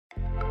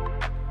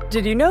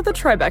Did you know the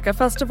Tribeca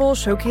Festival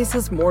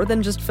showcases more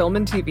than just film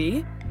and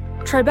TV?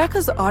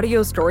 Tribeca's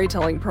audio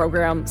storytelling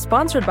program,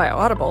 sponsored by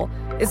Audible,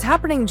 is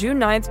happening June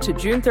 9th to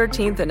June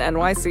 13th in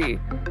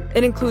NYC.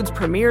 It includes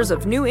premieres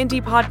of new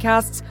indie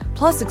podcasts,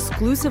 plus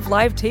exclusive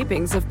live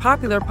tapings of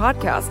popular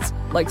podcasts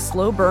like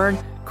Slow Burn,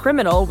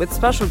 Criminal with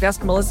special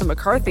guest Melissa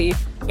McCarthy,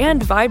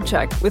 and Vibe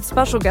Check with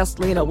special guest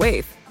Lena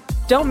Waithe.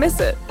 Don't miss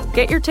it.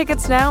 Get your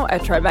tickets now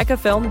at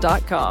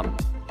tribecafilm.com.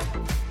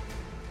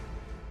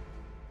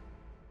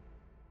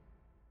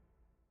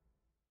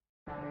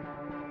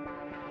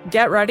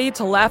 Get ready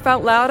to laugh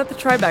out loud at the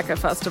Tribeca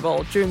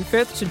Festival, June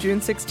 5th to June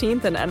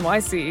 16th in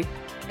NYC.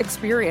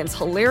 Experience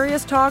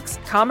hilarious talks,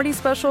 comedy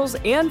specials,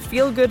 and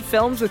feel-good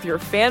films with your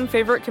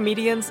fan-favorite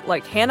comedians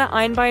like Hannah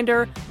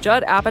Einbinder,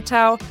 Judd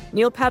Apatow,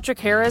 Neil Patrick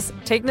Harris,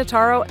 Tig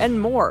Notaro,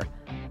 and more.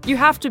 You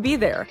have to be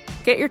there.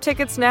 Get your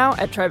tickets now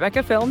at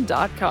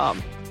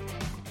tribecafilm.com.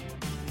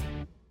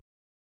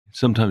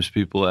 Sometimes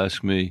people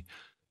ask me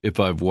if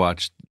I've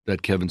watched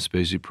that Kevin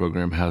Spacey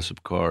program, House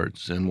of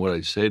Cards, and what I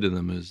say to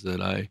them is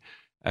that I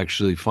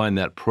actually find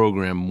that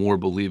program more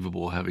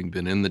believable having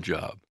been in the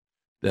job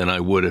than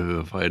I would have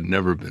if I had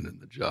never been in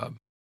the job.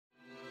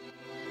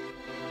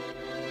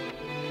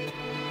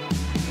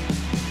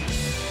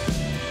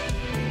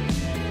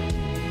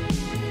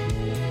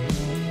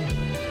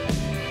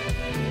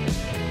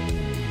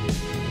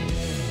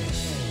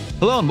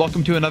 Hello and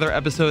welcome to another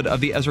episode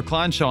of the Ezra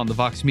Klein Show on the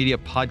Vox Media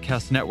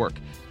Podcast Network.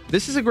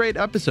 This is a great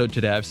episode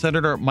today. I have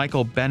Senator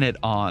Michael Bennet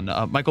on.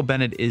 Michael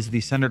Bennet is the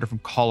senator from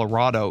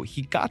Colorado.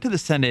 He got to the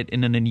Senate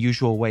in an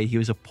unusual way. He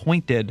was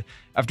appointed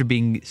after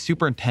being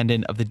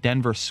superintendent of the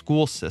Denver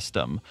school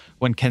system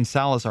when Ken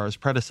Salazar, his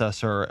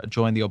predecessor,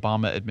 joined the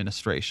Obama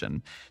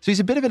administration. So he's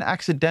a bit of an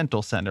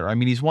accidental senator. I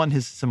mean, he's won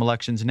some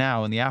elections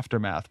now in the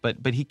aftermath,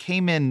 but he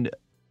came in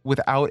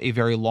without a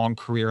very long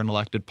career in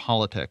elected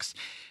politics.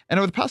 And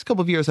over the past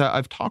couple of years,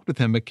 I've talked with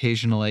him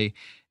occasionally,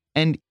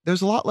 and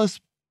there's a lot less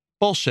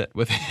bullshit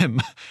with him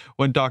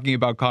when talking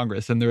about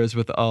Congress than there is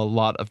with a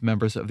lot of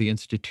members of the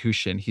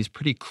institution. He's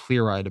pretty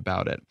clear-eyed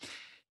about it.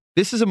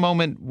 This is a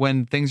moment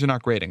when things are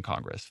not great in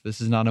Congress.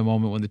 This is not a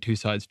moment when the two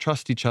sides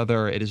trust each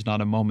other. It is not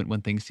a moment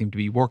when things seem to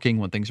be working,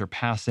 when things are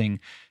passing.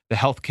 The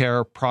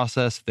healthcare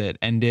process that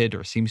ended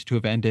or seems to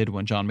have ended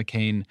when John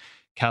McCain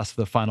cast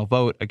the final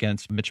vote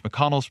against Mitch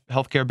McConnell's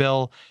healthcare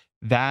bill,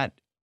 that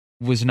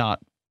was not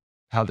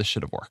how this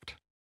should have worked.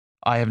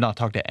 I have not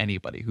talked to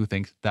anybody who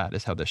thinks that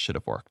is how this should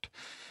have worked.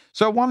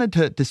 So I wanted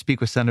to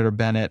speak with Senator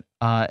Bennet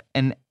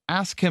and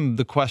ask him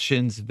the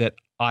questions that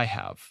I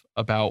have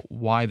about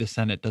why the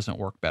Senate doesn't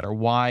work better,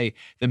 why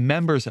the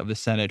members of the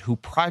Senate who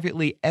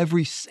privately,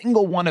 every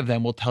single one of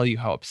them will tell you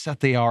how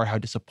upset they are, how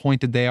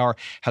disappointed they are,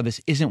 how this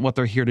isn't what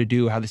they're here to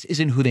do, how this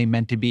isn't who they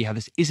meant to be, how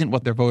this isn't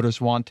what their voters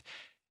want,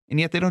 and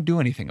yet they don't do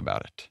anything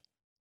about it.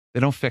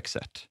 They don't fix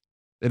it.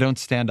 They don't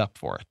stand up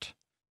for it.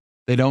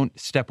 They don't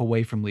step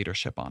away from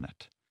leadership on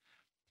it.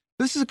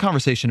 This is a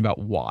conversation about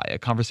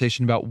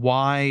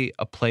why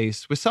a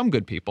place with some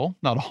good people,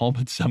 not all,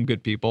 but some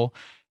good people,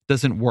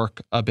 doesn't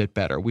work a bit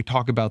better. We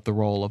talk about the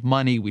role of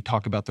money. We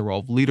talk about the role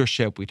of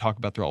leadership. We talk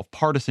about the role of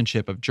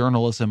partisanship, of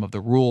journalism, of the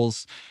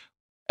rules.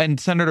 And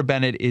Senator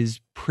Bennet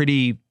is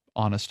pretty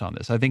honest on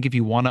this. I think if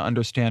you want to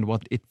understand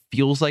what it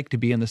feels like to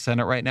be in the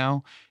Senate right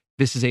now,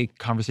 this is a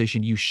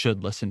conversation you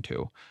should listen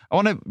to. I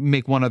want to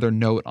make one other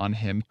note on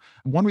him.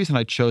 One reason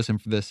I chose him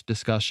for this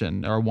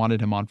discussion, or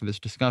wanted him on for this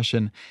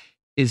discussion,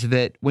 is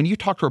that when you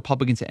talk to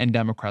Republicans and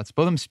Democrats,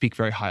 both of them speak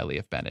very highly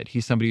of Bennet.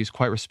 He's somebody who's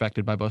quite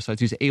respected by both sides,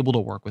 who's able to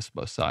work with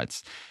both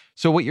sides.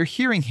 So what you're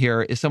hearing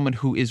here is someone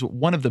who is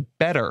one of the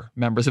better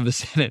members of the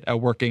Senate at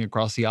working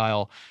across the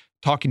aisle,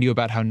 talking to you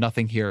about how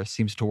nothing here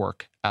seems to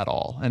work at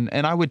all.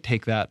 And I would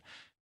take that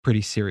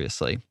pretty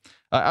seriously.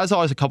 As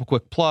always, a couple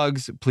quick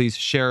plugs. Please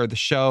share the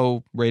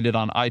show, rate it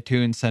on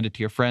iTunes, send it to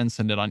your friends,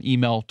 send it on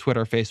email,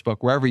 Twitter, Facebook,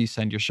 wherever you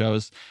send your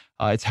shows.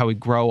 It's how we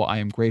grow. I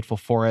am grateful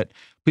for it.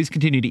 Please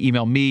continue to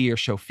email me your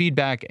show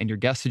feedback and your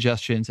guest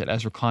suggestions at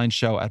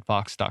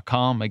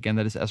EzraKleinShow@Vox.com. Again,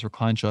 that is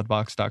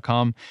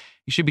EzraKleinShow@Vox.com.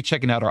 You should be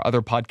checking out our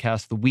other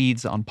podcast, The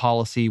Weeds on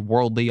Policy,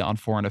 Worldly on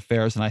Foreign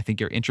Affairs, and I Think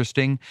You're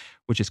Interesting,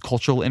 which is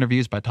cultural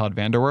interviews by Todd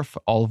Vanderwerf,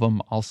 all of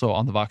them also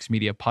on the Vox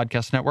Media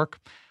Podcast Network.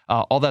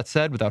 All that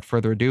said, without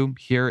further ado,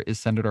 here is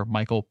Senator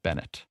Michael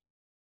Bennet.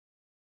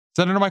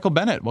 Senator Michael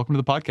Bennet, welcome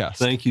to the podcast.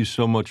 Thank you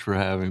so much for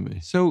having me.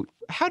 So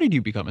how did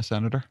you become a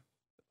senator?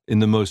 In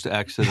the most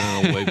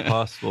accidental way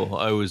possible.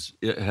 I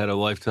had a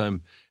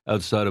lifetime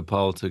outside of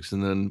politics,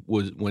 and then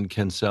when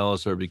Ken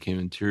Salazar became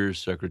Interior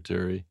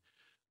Secretary,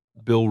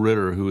 Bill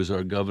Ritter, who was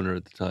our governor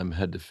at the time,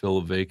 had to fill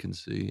a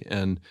vacancy.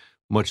 And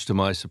much to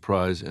my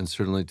surprise, and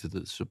certainly to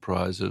the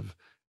surprise of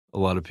a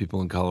lot of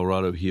people in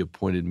Colorado, he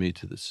appointed me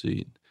to the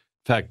seat.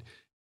 In fact,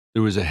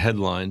 there was a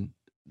headline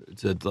that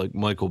said, like,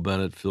 Michael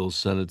Bennet fills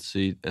Senate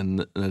seat,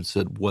 and it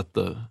said, "What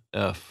the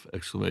F!" !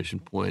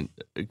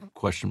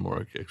 Question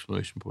mark,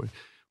 exclamation point,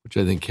 which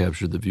I think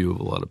captured the view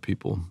of a lot of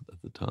people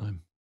at the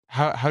time.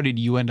 How did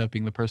you end up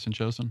being the person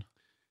chosen?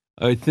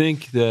 I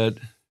think that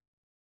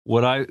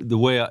I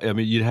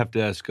mean, you'd have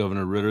to ask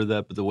Governor Ritter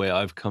that, but the way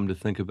I've come to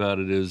think about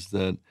it is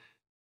that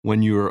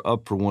when you're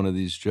up for one of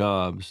these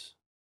jobs,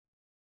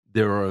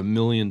 there are a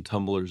million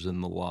tumblers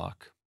in the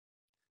lock,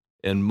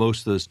 and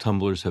most of those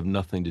tumblers have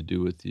nothing to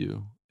do with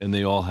you, and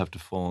they all have to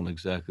fall in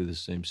exactly the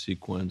same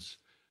sequence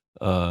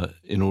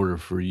in order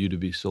for you to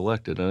be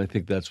selected. And I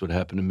think that's what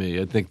happened to me.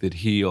 I think that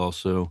he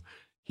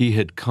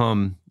had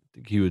come, I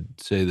think he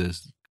would say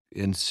this,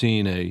 and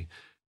seen a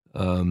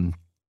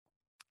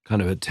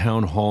kind of a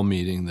town hall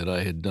meeting that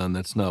I had done.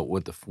 That's not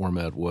what the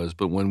format was,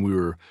 but when we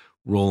were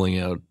rolling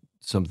out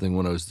something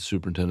when I was the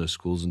superintendent of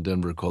schools in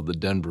Denver called the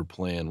Denver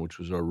Plan, which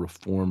was our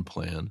reform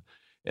plan.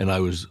 And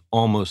I was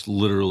almost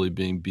literally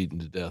being beaten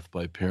to death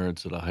by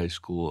parents at a high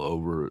school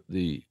over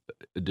the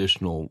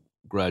additional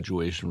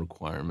graduation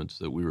requirements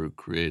that we were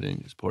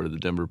creating as part of the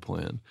Denver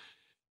Plan.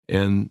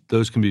 And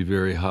those can be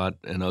very hot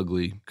and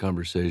ugly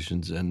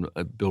conversations. And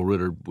Bill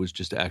Ritter was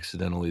just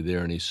accidentally there,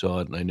 and he saw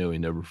it, and I know he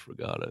never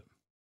forgot it.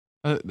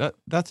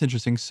 That's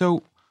interesting.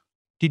 So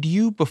did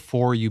you,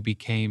 before you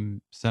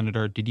became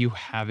senator, did you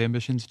have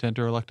ambitions to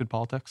enter elected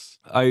politics?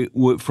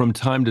 From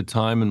time to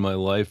time in my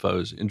life, I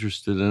was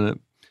interested in it.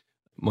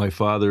 My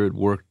father had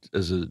worked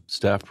as a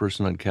staff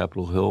person on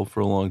Capitol Hill for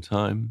a long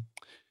time,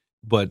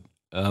 but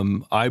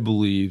I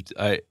believed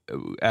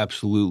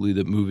absolutely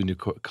that moving to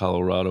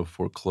Colorado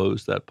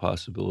foreclosed that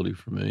possibility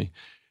for me.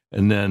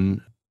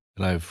 And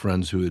I have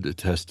friends who would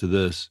attest to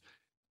this,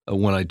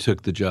 when I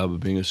took the job of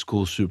being a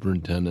school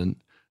superintendent,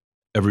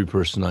 every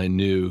person I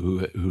knew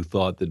who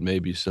thought that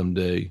maybe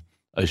someday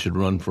I should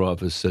run for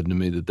office said to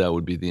me that that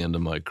would be the end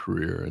of my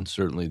career, and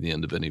certainly the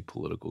end of any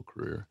political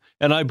career.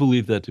 And I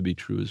believe that to be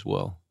true as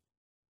well.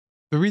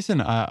 The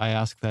reason I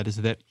ask that is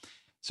that,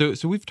 so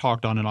we've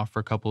talked on and off for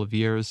a couple of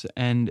years,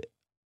 and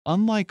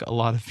unlike a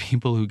lot of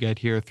people who get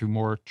here through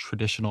more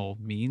traditional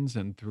means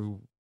and through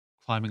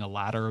climbing a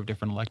ladder of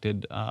different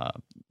elected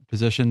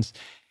positions,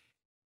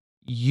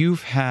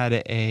 you've had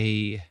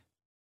a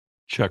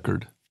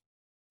checkered.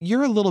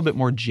 You're a little bit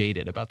more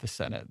jaded about the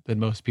Senate than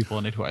most people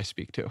in it who I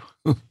speak to.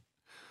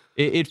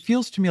 It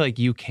feels to me like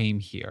you came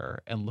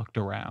here and looked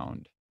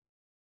around,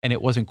 and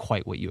it wasn't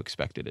quite what you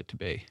expected it to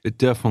be. It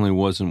definitely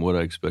wasn't what I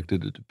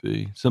expected it to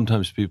be.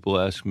 Sometimes people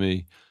ask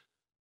me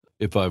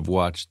if I've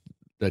watched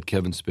that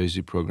Kevin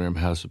Spacey program,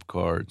 House of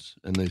Cards,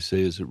 and they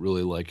say, is it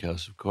really like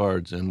House of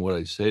Cards? And what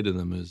I say to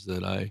them is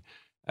that I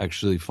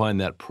actually find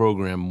that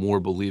program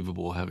more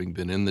believable having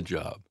been in the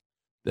job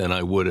than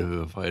I would have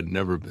if I had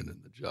never been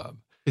in the job.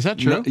 Is that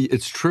true? No,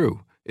 it's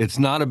true. It's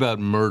not about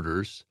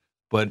murders,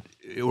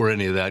 or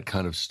any of that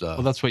kind of stuff.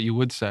 Well, that's what you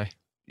would say.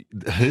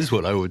 That is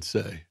what I would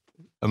say.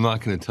 I'm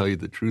not going to tell you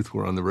the truth.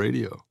 We're on the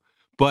radio.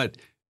 But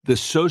the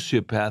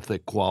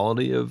sociopathic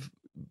quality of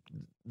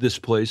this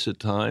place at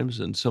times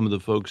and some of the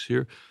folks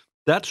here,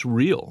 that's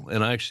real.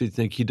 And I actually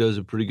think he does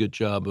a pretty good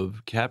job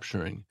of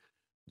capturing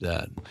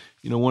that.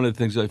 You know, one of the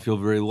things I feel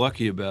very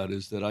lucky about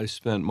is that I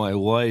spent my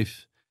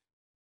life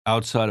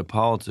outside of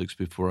politics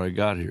before I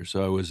got here.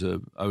 So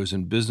I was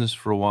in business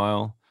for a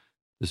while.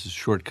 This is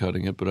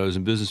shortcutting it, but I was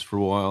in business for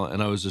a while,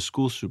 and I was a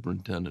school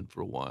superintendent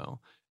for a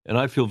while. And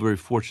I feel very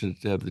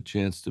fortunate to have the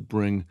chance to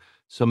bring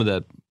some of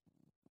that,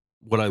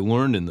 what I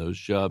learned in those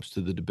jobs,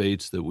 to the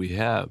debates that we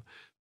have.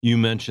 You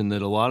mentioned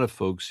that a lot of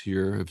folks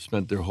here have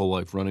spent their whole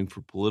life running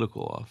for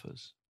political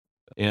office.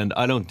 And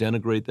I don't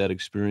denigrate that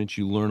experience.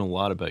 You learn a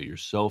lot about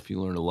yourself.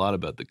 You learn a lot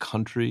about the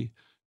country.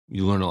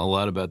 You learn a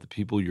lot about the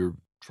people you're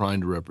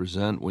trying to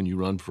represent when you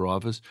run for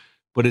office.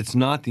 But it's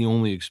not the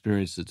only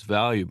experience that's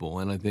valuable.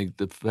 And I think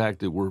the fact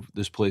that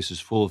this place is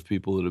full of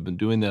people that have been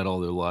doing that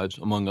all their lives,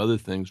 among other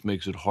things,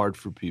 makes it hard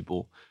for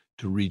people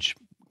to reach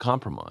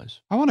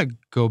compromise. I want to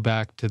go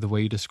back to the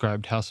way you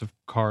described House of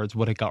Cards,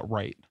 what it got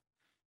right.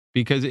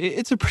 Because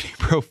it's a pretty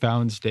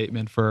profound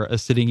statement for a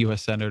sitting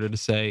U.S. senator to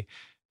say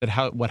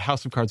that what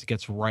House of Cards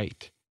gets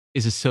right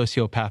is a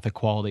sociopathic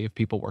quality of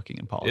people working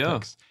in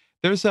politics. Yeah.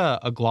 There's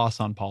a gloss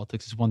on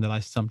politics, is one that I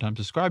sometimes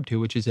ascribe to,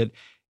 which is that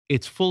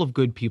it's full of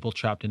good people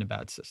trapped in a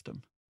bad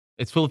system.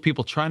 It's full of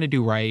people trying to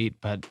do right,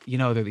 but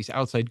there are these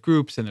outside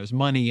groups, and there's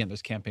money, and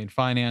there's campaign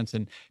finance,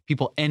 and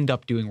people end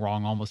up doing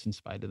wrong almost in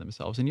spite of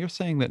themselves. And you're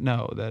saying that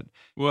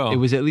it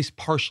was at least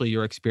partially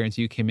your experience.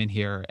 You came in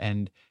here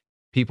and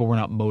people were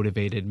not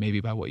motivated maybe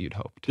by what you'd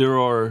hoped.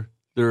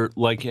 There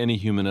like any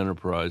human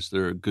enterprise,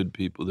 there are good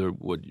people. There are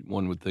what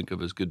one would think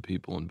of as good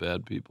people and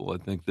bad people. I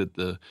think that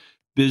the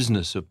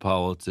business of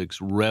politics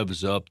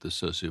revs up the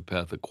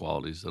sociopathic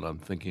qualities that I'm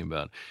thinking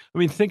about. I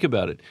mean, think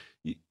about it.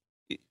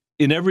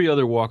 In every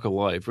other walk of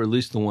life, or at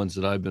least the ones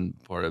that I've been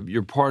part of,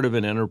 you're part of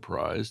an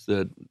enterprise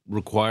that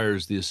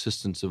requires the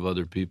assistance of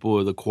other people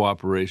or the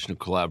cooperation or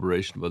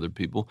collaboration of other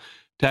people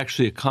to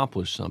actually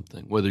accomplish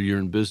something, whether you're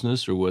in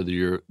business or whether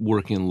you're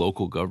working in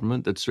local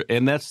government. That's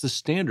the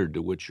standard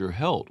to which you're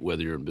held,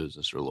 whether you're in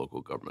business or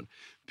local government.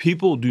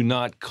 People do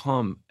not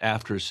come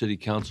after a city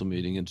council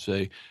meeting and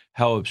say,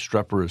 how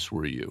obstreperous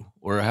were you?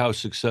 Or how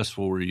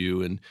successful were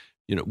you in,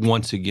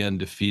 once again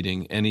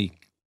defeating any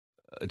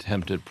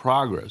attempt at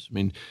progress? I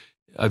mean,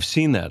 I've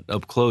seen that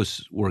up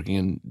close working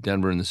in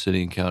Denver in the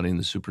city and county in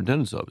the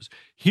superintendent's office.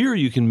 Here,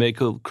 you can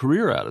make a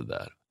career out of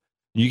that.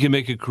 You can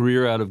make a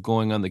career out of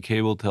going on the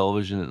cable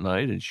television at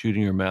night and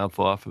shooting your mouth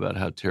off about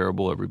how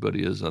terrible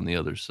everybody is on the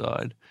other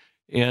side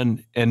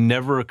and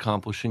never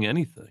accomplishing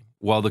anything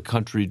while the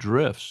country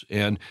drifts.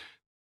 And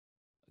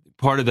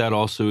part of that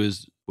also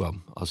is, well,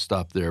 I'll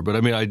stop there. But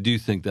I mean, I do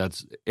think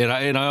that's, and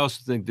I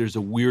also think there's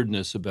a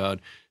weirdness about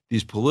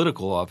these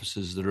political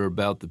offices that are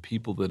about the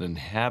people that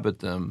inhabit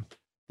them.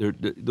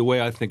 The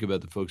way I think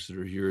about the folks that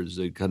are here is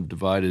they kind of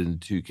divided into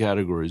two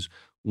categories.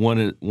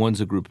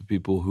 One's a group of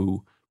people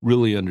who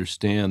really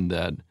understand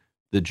that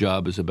the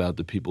job is about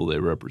the people they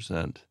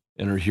represent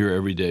and are here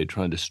every day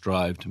trying to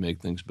strive to make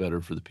things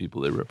better for the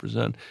people they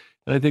represent.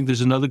 And I think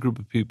there's another group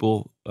of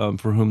people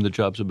for whom the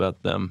job's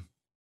about them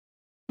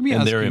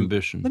and their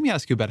ambition. Let me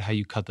ask you about how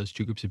you cut those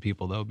two groups of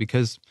people, though,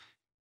 because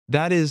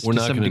that is We're to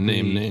not some going to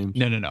degree. name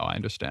names. No, I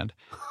understand.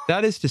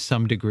 That is to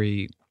some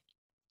degree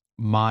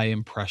my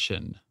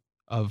impression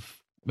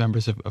of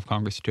members of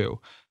Congress too,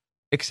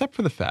 except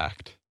for the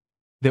fact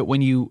that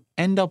when you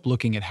end up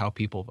looking at how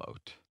people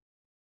vote,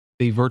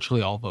 they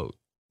virtually all vote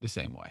the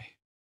same way.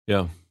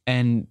 Yeah.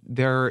 And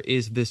there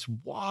is this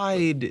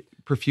wide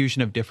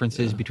profusion of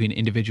differences between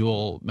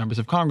individual members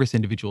of Congress,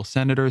 individual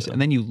senators,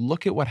 and then you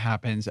look at what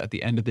happens at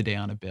the end of the day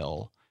on a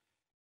bill.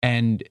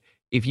 And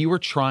if you were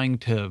trying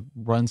to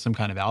run some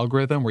kind of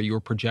algorithm where you were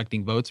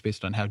projecting votes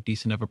based on how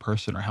decent of a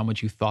person or how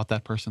much you thought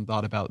that person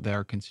thought about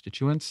their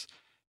constituents,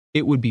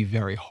 it would be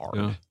very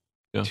hard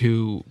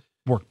to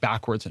work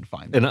backwards and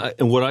find that.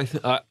 And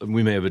what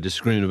we may have a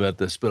disagreement about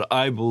this, but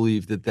I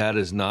believe that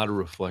is not a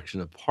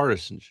reflection of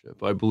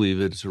partisanship. I believe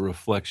it's a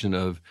reflection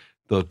of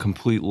the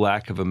complete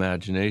lack of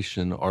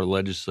imagination our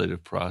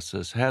legislative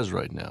process has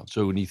right now.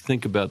 So when you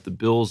think about the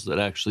bills that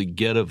actually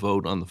get a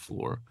vote on the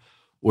floor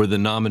or the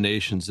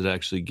nominations that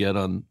actually get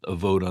on a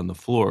vote on the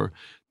floor,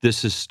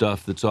 this is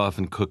stuff that's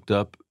often cooked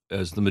up,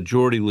 as the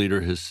majority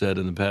leader has said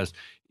in the past,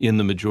 in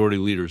the majority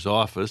leader's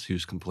office. He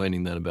was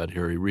complaining then about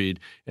Harry Reid,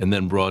 and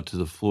then brought to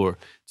the floor.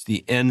 It's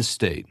the end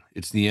state.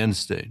 It's the end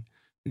state.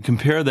 You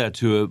compare that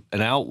to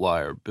an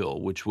outlier bill,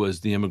 which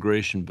was the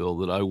immigration bill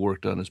that I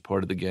worked on as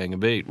part of the Gang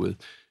of Eight with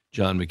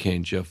John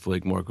McCain, Jeff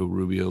Flake, Marco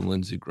Rubio,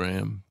 Lindsey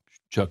Graham,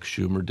 Chuck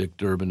Schumer, Dick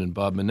Durbin, and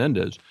Bob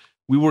Menendez.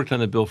 We worked on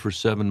the bill for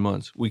 7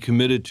 months. We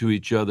committed to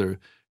each other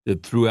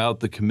that throughout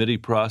the committee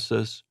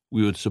process,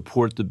 we would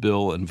support the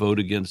bill and vote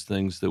against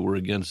things that were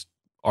against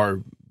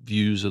our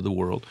views of the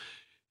world.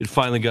 It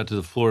finally got to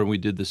the floor, and we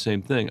did the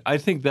same thing. I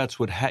think that's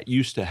what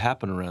used to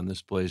happen around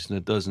this place, and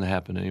it doesn't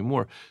happen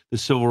anymore. The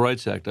Civil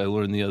Rights Act, I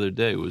learned the other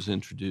day, was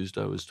introduced,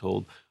 I was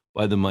told,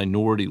 by the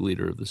minority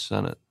leader of the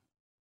Senate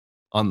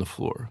on the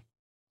floor.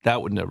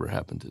 That would never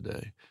happen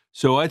today.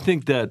 So I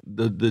think that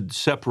the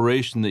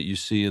separation that you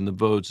see in the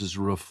votes is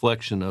a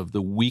reflection of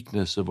the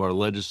weakness of our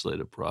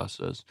legislative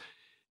process.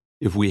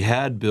 If we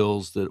had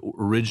bills that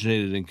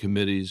originated in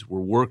committees, were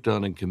worked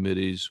on in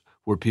committees,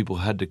 where people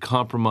had to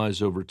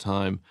compromise over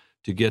time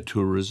to get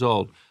to a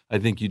result, I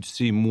think you'd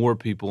see more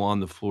people on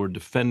the floor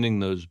defending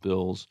those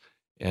bills,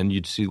 and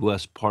you'd see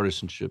less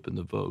partisanship in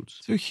the votes.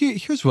 So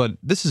here's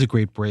this is a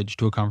great bridge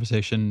to a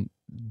conversation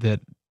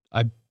that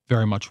I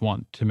very much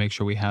want to make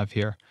sure we have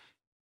here.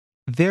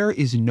 There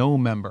is no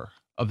member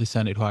of the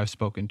Senate who I've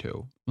spoken to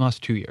in the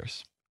last 2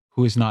 years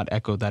who has not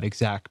echoed that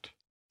exact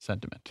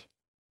sentiment,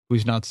 who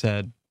has not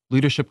said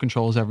leadership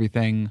controls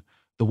everything,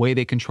 the way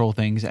they control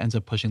things ends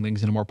up pushing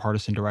things in a more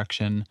partisan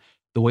direction.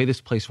 The way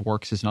this place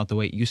works is not the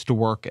way it used to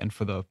work, and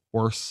for the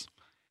worse.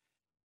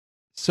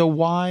 So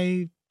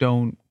why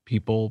don't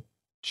people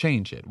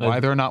change it?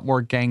 Why there are not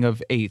more Gang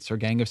of Eights or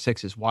Gang of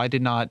Sixes? Why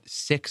did not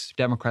 6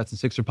 Democrats and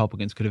 6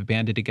 Republicans could have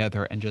banded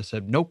together and just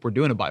said, nope, we're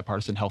doing a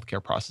bipartisan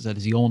healthcare process. That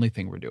is the only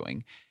thing we're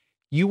doing.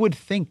 You would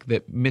think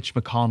that Mitch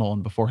McConnell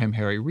and before him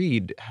Harry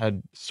Reid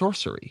had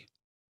sorcery.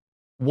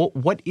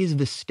 What is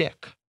the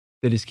stick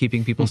that is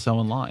keeping people so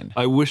in line?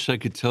 I wish I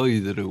could tell you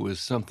that it was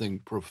something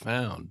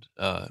profound,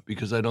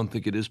 because I don't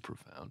think it is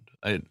profound.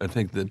 I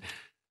think that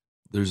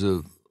there's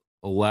a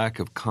lack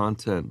of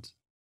content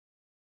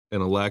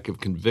and a lack of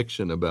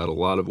conviction about a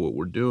lot of what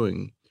we're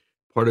doing.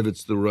 Part of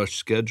it's the rush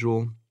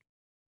schedule.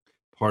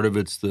 Part of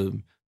it's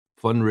the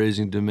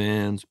fundraising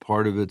demands.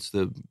 Part of it's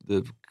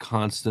the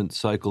constant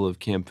cycle of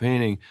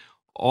campaigning,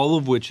 all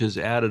of which has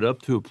added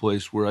up to a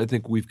place where I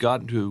think we've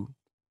gotten to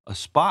a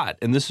spot.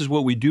 And this is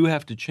what we do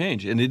have to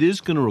change. And it is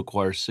going to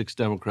require 6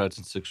 Democrats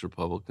and 6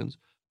 Republicans,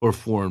 or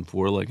 4 and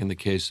 4, like in the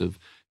case of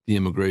the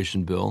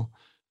immigration bill,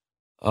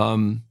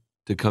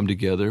 to come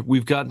together.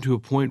 We've gotten to a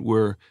point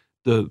where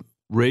the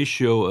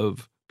ratio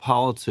of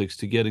politics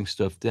to getting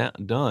stuff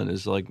done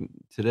is like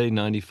today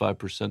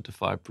 95% to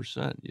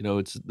 5%. You know,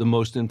 it's the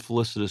most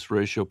infelicitous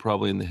ratio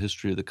probably in the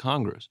history of the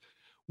Congress.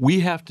 We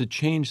have to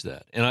change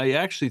that. And I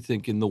actually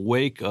think in the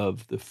wake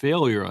of the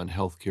failure on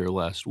healthcare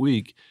last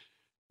week,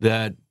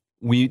 that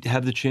we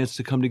have the chance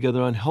to come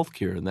together on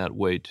healthcare in that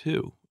way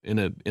too, in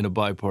a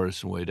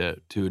bipartisan way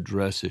to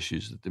address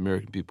issues that the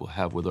American people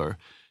have with our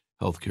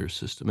healthcare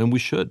system. And we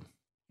should.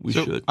 We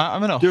should.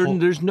 I'm gonna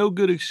There's no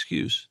good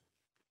excuse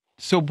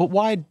So, but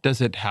why does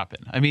it happen?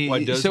 I mean,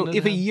 Why doesn't so it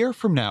if a happen? year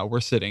from now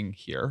we're sitting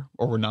here,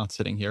 or we're not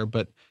sitting here,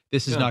 but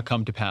this has Yeah. not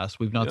come to pass,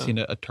 we've not Yeah. seen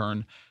a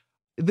turn.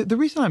 The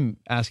reason I'm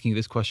asking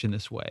this question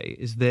this way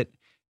is that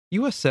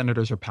U.S.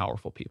 senators are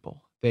powerful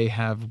people. They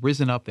have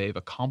risen up, they've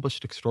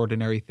accomplished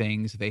extraordinary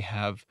things, they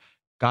have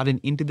gotten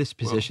into this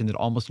Well, position that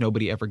almost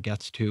nobody ever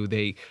gets to.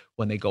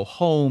 When they go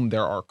home,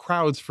 there are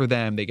crowds for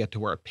them. They get to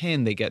wear a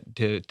pin. They get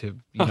to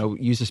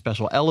use a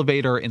special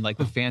elevator in like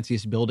the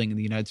fanciest building in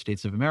the United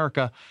States of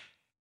America.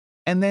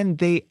 And then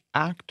they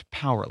act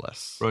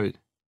powerless. right.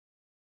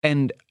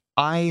 And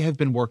I have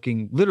been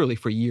working literally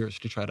for years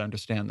to try to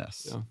understand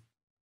this. Yeah.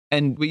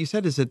 And what you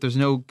said is that there's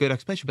no good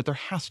explanation, but there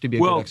has to be a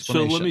good Well,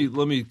 so explanation.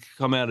 let me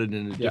come at it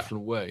in a Yeah.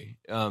 different way.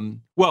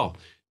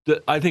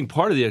 I think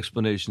part of the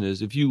explanation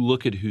is if you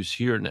look at who's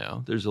here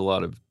now, there's a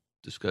lot of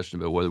discussion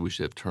about whether we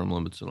should have term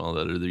limits and all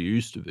that, or there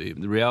used to be.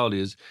 The reality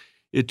is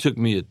it took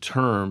me a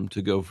term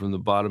to go from the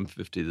bottom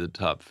 50 to the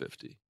top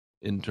 50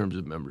 in terms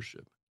of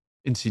membership.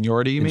 In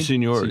seniority, you mean?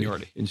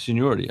 Seniority. In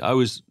seniority. I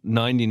was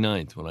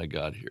 99th when I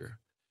got here.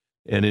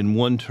 And in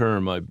one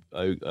term, I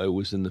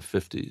was in the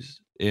 50s.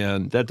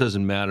 And that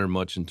doesn't matter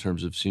much in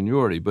terms of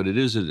seniority, but it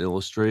is an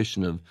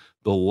illustration of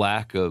the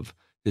lack of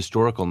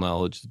historical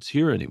knowledge that's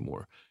here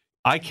anymore.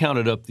 I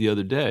counted up the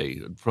other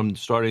day from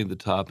starting at the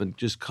top and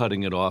just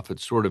cutting it off at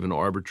sort of an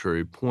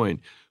arbitrary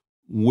point.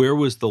 Where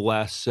was the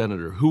last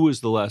senator? Who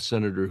was the last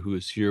senator who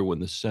was here when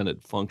the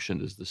Senate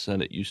functioned as the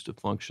Senate used to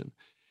function?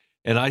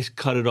 And I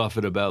cut it off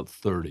at about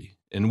 30.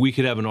 And we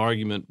could have an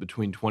argument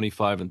between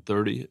 25 and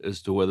 30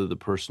 as to whether the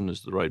person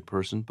is the right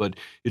person, but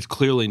it's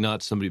clearly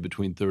not somebody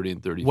between 30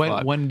 and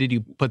 35. When did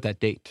you put that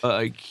date?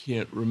 I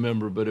can't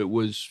remember, but it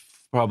was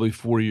probably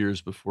 4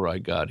 years before I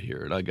got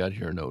here, and I got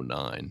here in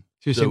 09.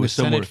 So you're So it saying the was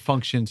somewhere- Senate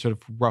functioned sort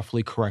of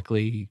roughly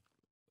correctly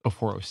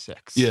before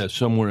 06. Yeah,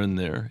 somewhere in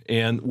there.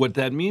 And what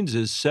that means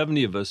is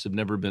 70 of us have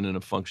never been in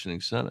a functioning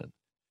Senate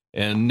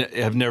and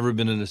have never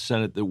been in a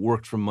Senate that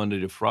worked from Monday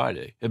to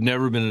Friday, have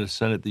never been in a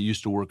Senate that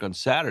used to work on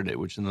Saturday,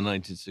 which in the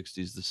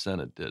 1960s the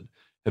Senate did,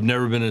 have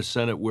never been in a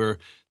Senate where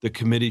the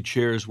committee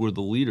chairs were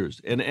the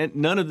leaders. And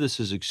none of this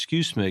is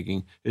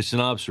excuse-making. It's an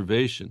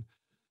observation.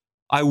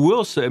 I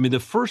will say, I mean, the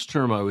first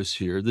term I was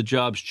here, the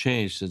job's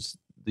changed since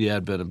the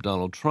advent of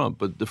Donald Trump,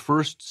 but the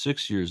first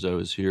 6 years I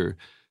was here,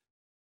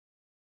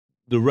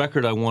 the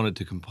record I wanted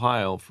to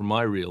compile for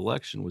my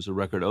reelection was a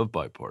record of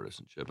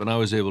bipartisanship. And I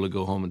was able to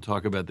go home and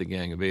talk about the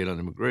Gang of Eight on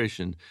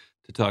immigration,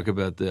 to talk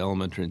about the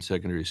Elementary and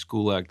Secondary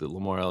School Act that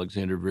Lamar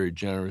Alexander very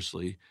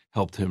generously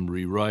helped him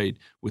rewrite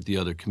with the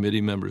other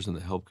committee members in the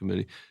Help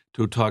Committee,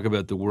 to talk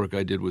about the work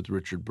I did with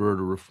Richard Burr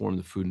to reform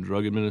the Food and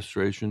Drug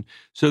Administration.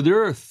 So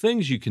there are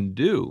things you can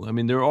do. I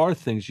mean, there are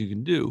things you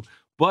can do.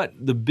 But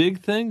the big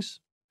things,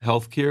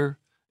 healthcare,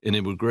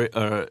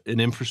 an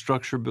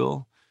infrastructure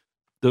bill,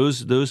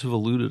 those have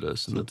eluded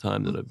us in the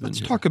time that I've been Let's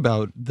here. talk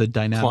about the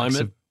dynamics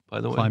Climate, of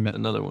by the way, climate.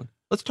 another one.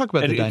 Let's talk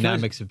about And the can I-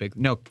 dynamics of big.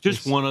 No,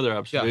 Just please. one other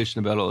observation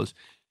about all this.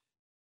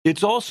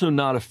 It's also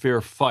not a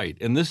fair fight.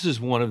 And this is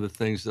one of the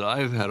things that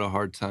I've had a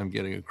hard time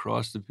getting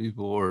across to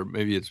people, or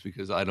maybe it's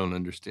because I don't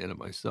understand it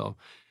myself.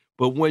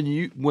 But when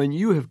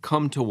you have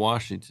come to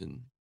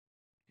Washington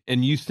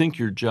and you think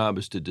your job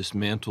is to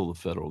dismantle the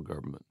federal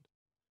government,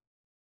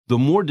 the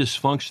more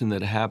dysfunction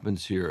that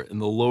happens here and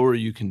the lower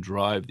you can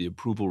drive the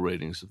approval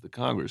ratings of the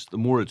Congress, the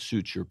more it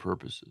suits your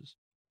purposes.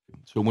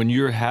 So when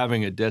you're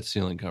having a debt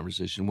ceiling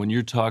conversation, when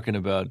you're talking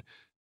about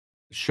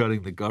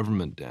shutting the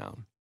government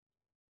down,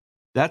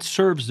 that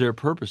serves their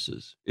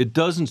purposes. It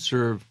doesn't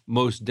serve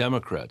most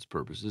Democrats'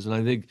 purposes. And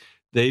I think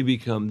they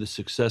become the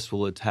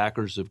successful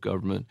attackers of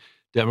government.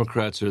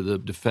 Democrats are the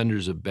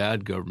defenders of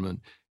bad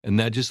government. And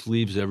that just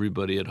leaves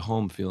everybody at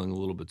home feeling a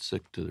little bit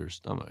sick to their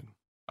stomach.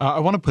 I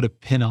want to put a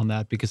pin on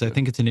that because I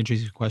think it's an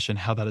interesting question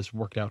how that has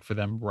worked out for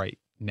them right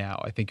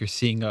now. I think you're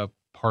seeing a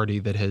party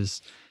that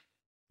has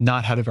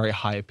not had a very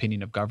high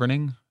opinion of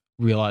governing,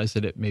 realize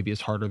that it maybe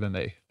is harder than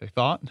they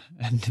thought,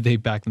 and they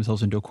back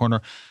themselves into a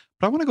corner.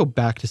 But I want to go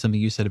back to something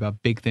you said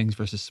about big things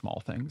versus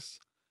small things.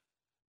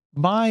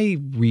 My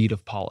read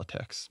of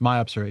politics, my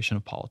observation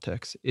of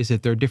politics, is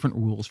that there are different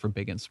rules for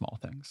big and small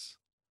things.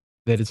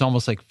 That it's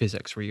almost like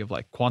physics, where you have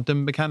like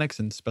quantum mechanics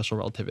and special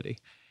relativity.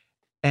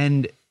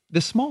 And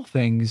the small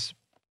things,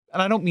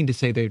 and I don't mean to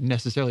say they're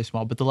necessarily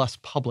small, but the less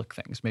public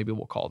things, maybe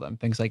we'll call them,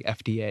 things like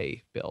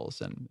FDA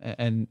bills and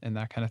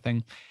that kind of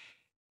thing.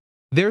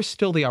 There's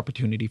still the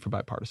opportunity for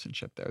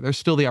bipartisanship there. There's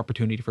still the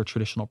opportunity for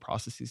traditional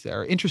processes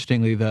there.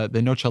 Interestingly, the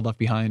No Child Left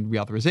Behind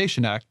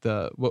Reauthorization Act,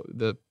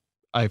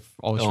 I've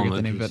always forget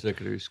the name of it.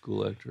 Secondary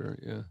School Act,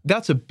 yeah.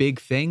 That's a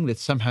big thing that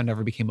somehow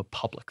never became a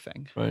public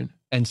thing. Right.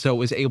 And so it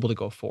was able to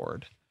go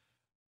forward.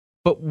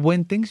 But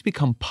when things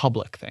become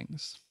public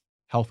things,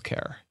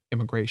 healthcare,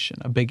 immigration,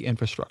 a big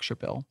infrastructure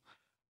bill,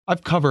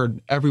 I've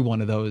covered every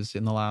one of those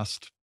in the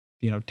last,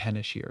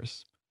 10-ish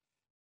years.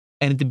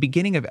 And at the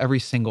beginning of every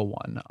single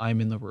one,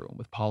 I'm in the room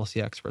with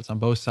policy experts on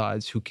both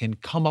sides who can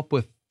come up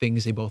with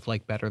things they both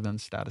like better than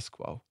status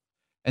quo.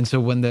 And so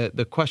when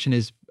the question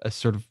is a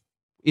sort of,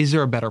 is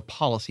there a better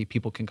policy,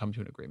 people can come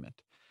to an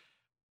agreement.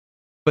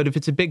 But if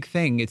it's a big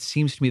thing, it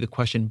seems to me the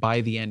question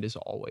by the end is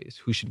always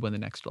who should win the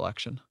next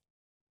election.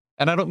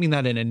 And I don't mean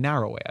that in a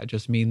narrow way. I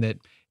just mean that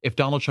if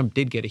Donald Trump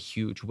did get a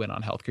huge win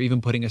on healthcare, even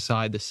putting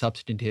aside the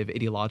substantive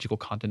ideological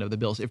content of the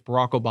bills, if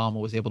Barack Obama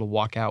was able to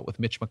walk out with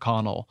Mitch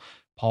McConnell,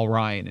 Paul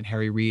Ryan, and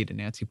Harry Reid and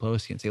Nancy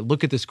Pelosi and say,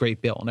 look at this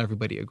great bill, and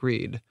everybody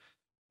agreed,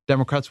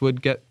 Democrats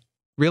would get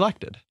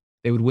reelected.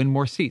 They would win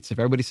more seats. If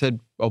everybody said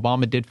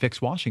Obama did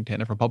fix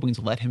Washington, if Republicans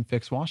let him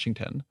fix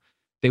Washington,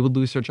 they would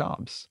lose their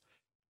jobs.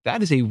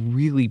 That is a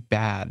really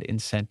bad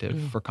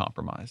incentive for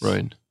compromise.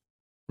 Right.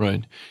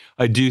 Right.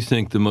 I do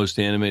think the most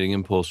animating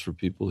impulse for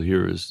people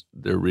here is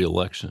their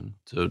reelection.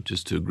 So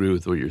just to agree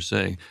with what you're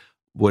saying,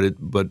 but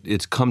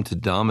it's come to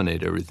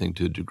dominate everything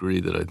to a degree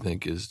that I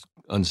think is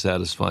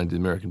unsatisfying to the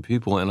American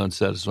people and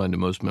unsatisfying to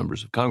most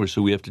members of Congress.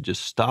 So we have to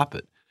just stop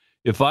it.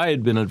 If I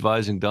had been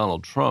advising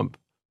Donald Trump,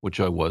 which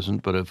I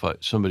wasn't, but if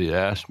somebody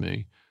asked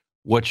me,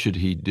 what should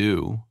he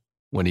do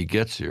when he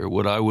gets here,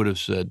 what I would have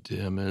said to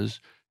him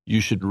is,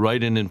 you should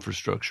write an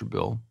infrastructure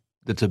bill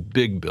that's a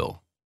big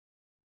bill.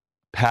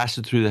 Pass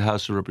it through the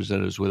House of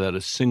Representatives without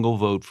a single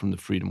vote from the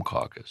Freedom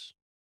Caucus.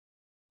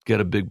 Get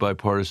a big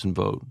bipartisan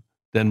vote.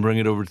 Then bring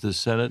it over to the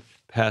Senate,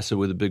 pass it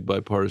with a big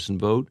bipartisan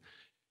vote,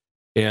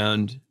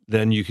 and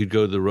then you could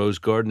go to the Rose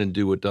Garden and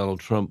do what Donald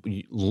Trump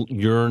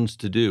yearns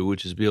to do,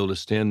 which is be able to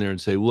stand there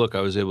and say, look,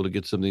 I was able to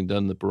get something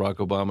done that Barack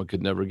Obama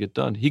could never get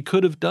done. He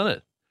could have done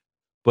it,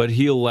 but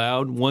he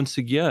allowed, once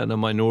again, a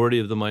minority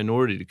of the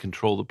minority to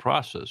control the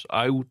process.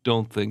 I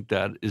don't think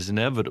that is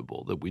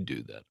inevitable that we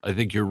do that. I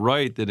think you're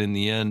right that in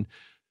the end,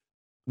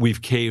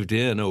 we've caved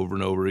in over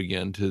and over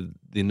again to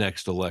the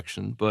next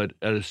election. But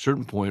at a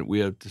certain point, we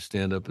have to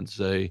stand up and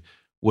say,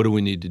 what do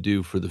we need to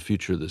do for the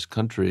future of this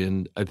country?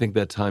 And I think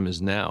that time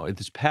is now.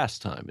 It's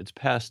past time. It's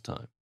past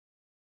time.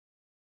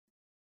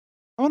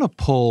 I want to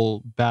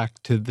pull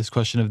back to this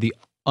question of the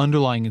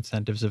underlying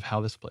incentives of how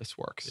this place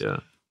works.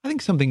 Yeah. I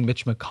think something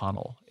Mitch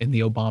McConnell in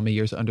the Obama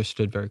years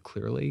understood very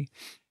clearly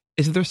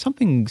is that there's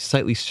something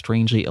slightly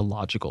strangely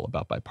illogical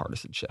about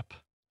bipartisanship.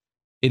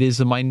 It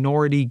is a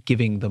minority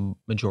giving the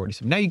majority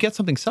some. Now you get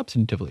something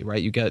substantively,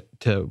 right? You get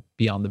to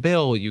be on the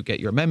bill, you get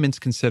your amendments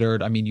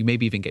considered. I mean, you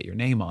maybe even get your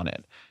name on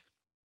it.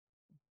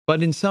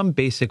 But in some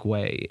basic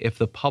way, if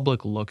the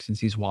public looks and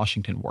sees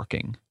Washington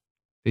working,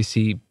 they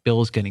see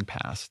bills getting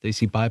passed, they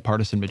see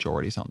bipartisan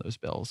majorities on those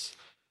bills,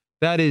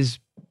 that is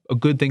a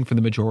good thing for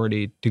the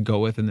majority to go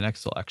with in the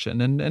next election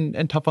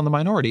and tough on the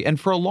minority. And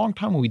for a long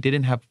time when we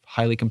didn't have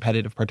highly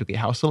competitive, particularly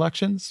House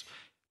elections,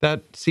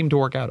 that seemed to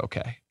work out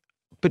okay.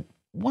 But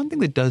one thing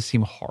that does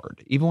seem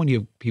hard, even when you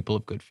have people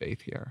of good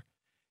faith here,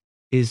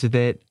 is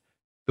that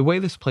the way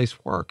this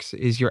place works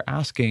is you're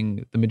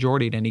asking the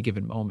majority at any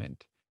given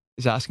moment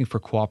is asking for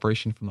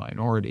cooperation from the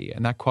minority.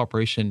 And that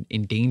cooperation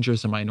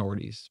endangers a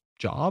minority's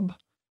job.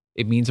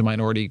 It means a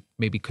minority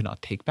maybe could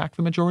not take back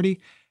the majority.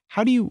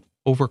 How do you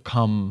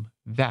overcome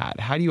that?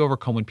 How do you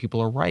overcome when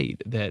people are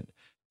right that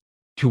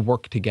to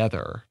work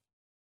together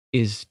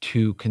is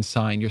to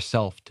consign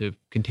yourself to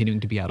continuing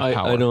to be out of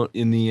power? I don't.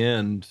 In the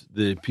end,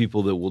 the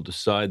people that will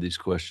decide these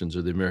questions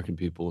are the American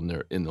people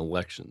in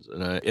elections.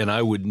 And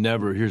I would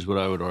never. Here's what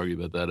I would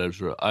argue about that,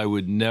 Ezra. I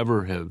would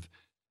never have,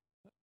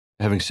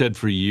 having said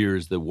for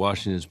years that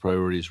Washington's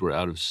priorities were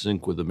out of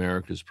sync with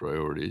America's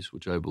priorities,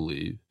 which I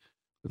believe,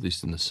 at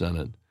least in the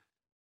Senate,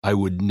 I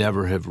would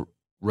never have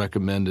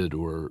recommended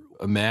or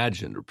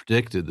imagined or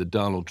predicted that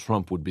Donald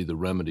Trump would be the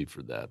remedy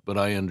for that. But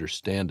I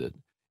understand it.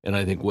 And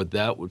I think what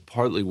that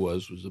partly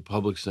was the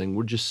public saying,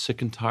 we're just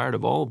sick and tired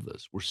of all of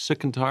this. We're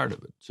sick and tired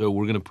of it. So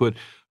we're going to put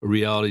a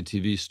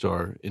reality TV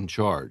star in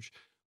charge.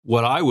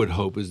 What I would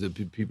hope is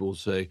that people will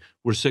say,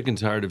 we're sick and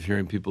tired of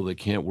hearing people that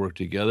can't work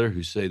together,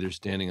 who say they're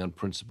standing on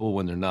principle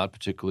when they're not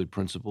particularly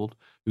principled,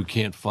 who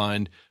can't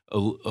find a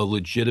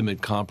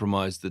legitimate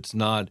compromise that's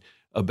not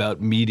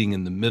about meeting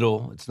in the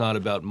middle. It's not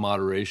about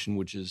moderation,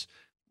 which is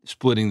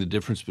splitting the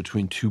difference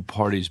between two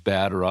parties'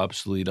 bad or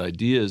obsolete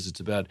ideas. It's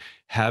about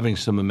having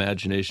some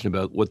imagination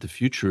about what the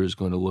future is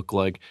going to look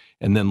like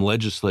and then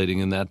legislating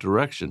in that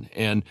direction.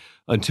 And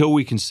until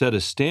we can set a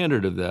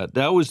standard of that,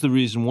 that was the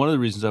reason, one of the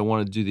reasons I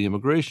wanted to do the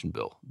immigration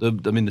bill.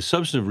 The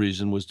substantive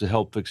reason was to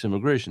help fix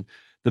immigration.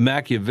 The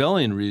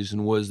Machiavellian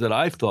reason was that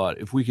I thought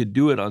if we could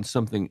do it on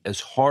something as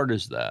hard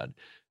as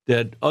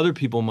that other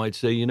people might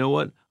say, you know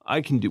what,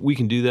 we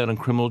can do that on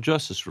criminal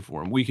justice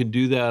reform. We can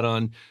do that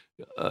on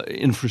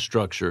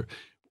infrastructure.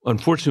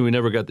 Unfortunately, we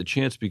never got the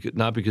chance,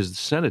 not because the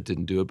Senate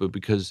didn't do it, but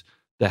because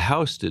the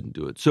House didn't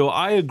do it. So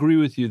I agree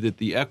with you that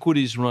the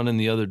equities run in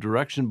the other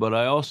direction, but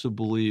I also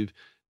believe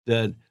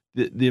that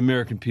the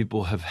American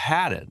people have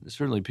had it.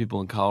 Certainly people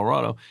in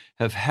Colorado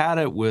have had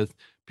it with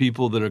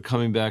people that are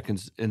coming back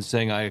and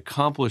saying, I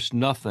accomplished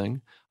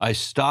nothing. I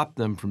stopped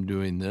them from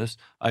doing this.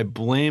 I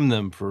blame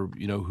them for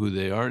who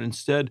they are, and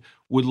instead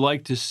would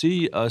like to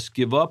see us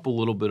give up a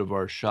little bit of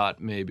our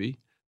shot maybe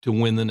to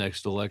win the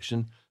next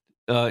election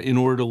in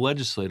order to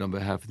legislate on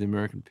behalf of the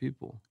American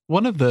people.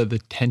 One of the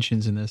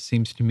tensions in this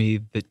seems to me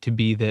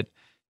that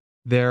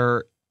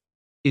there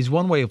is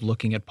one way of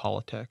looking at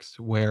politics,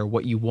 where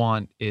what you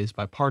want is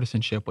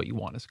bipartisanship, what you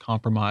want is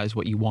compromise,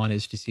 what you want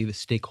is to see the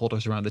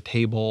stakeholders around the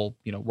table,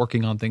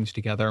 working on things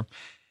together.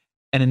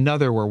 And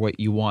another where what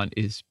you want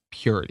is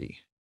purity.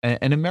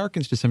 And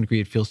Americans, to some degree,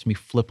 it feels to me,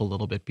 flip a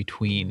little bit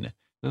between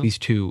these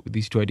two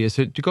ideas.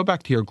 So to go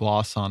back to your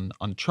gloss on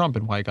Trump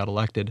and why he got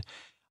elected,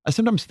 I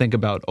sometimes think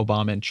about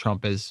Obama and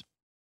Trump as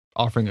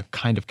offering a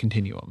kind of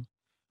continuum.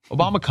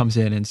 Obama comes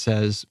in and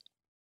says,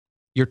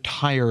 you're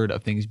tired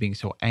of things being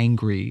so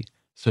angry,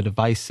 so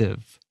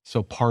divisive,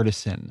 so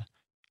partisan.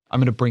 I'm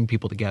going to bring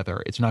people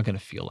together. It's not going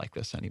to feel like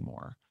this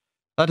anymore.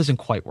 That doesn't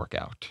quite work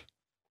out.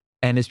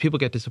 And as people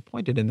get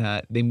disappointed in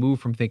that, they move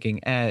from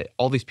thinking,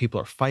 all these people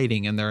are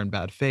fighting and they're in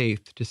bad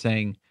faith, to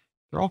saying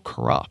they're all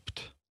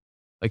corrupt.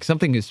 Like,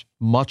 something is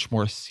much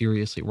more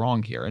seriously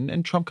wrong here.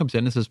 And Trump comes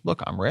in and says,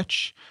 look, I'm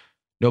rich.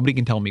 Nobody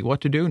can tell me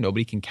what to do.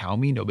 Nobody can cow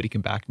me. Nobody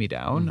can back me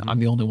down. Mm-hmm. I'm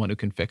the only one who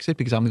can fix it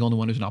because I'm the only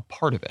one who's not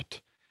part of it.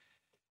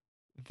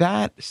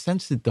 That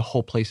sense that the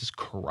whole place is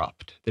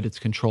corrupt, that it's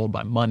controlled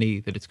by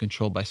money, that it's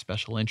controlled by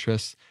special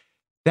interests,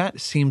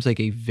 that seems like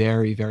a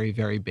very, very,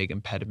 very big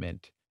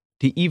impediment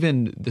to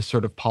even the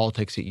sort of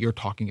politics that you're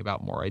talking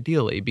about more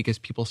ideally, because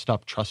people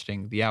stop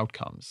trusting the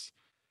outcomes.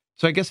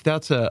 So I guess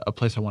that's a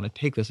place I want to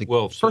take this. Like,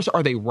 well, first,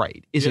 are they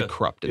right? Is it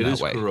corrupt in that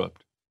way? It is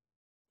corrupt.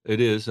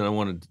 It is, and I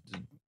want to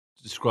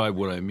describe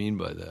what I mean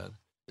by that.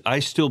 I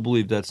still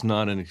believe that's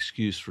not an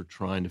excuse for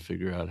trying to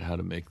figure out how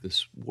to make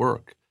this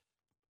work.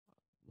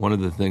 One of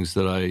the things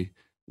that I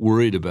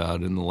worried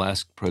about in the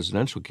last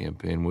presidential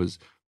campaign was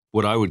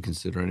what I would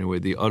consider, anyway,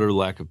 the utter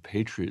lack of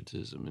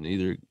patriotism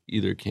in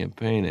either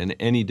campaign, and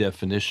any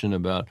definition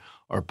about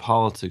our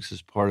politics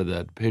as part of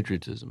that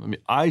patriotism. I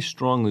mean, I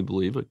strongly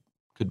believe, it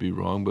could be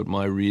wrong, but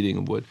my reading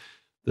of what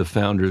the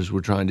founders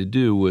were trying to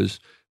do was,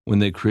 when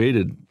they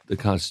created the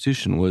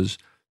Constitution, was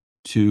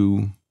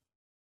to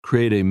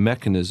create a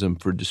mechanism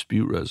for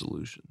dispute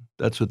resolution.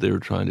 That's what they were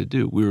trying to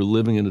do. We were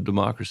living in a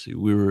democracy.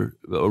 We were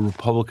a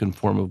Republican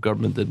form of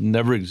government that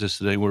never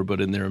existed anywhere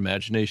but in their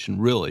imagination,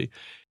 really.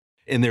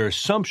 And their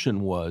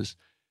assumption was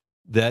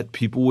that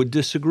people would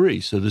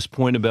disagree. So this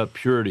point about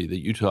purity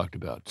that you talked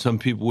about, some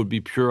people would be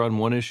pure on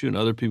one issue and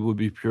other people would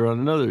be pure on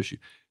another issue.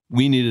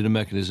 We needed a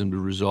mechanism to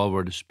resolve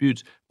our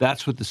disputes.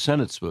 That's what the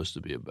Senate's supposed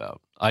to be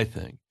about, I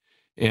think.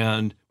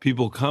 And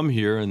people come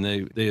here and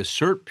they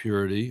assert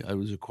purity. It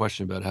was a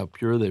question about how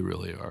pure they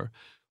really are.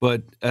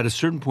 But at a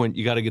certain point,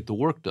 you got to get the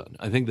work done.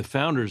 I think the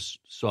founders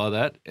saw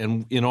that.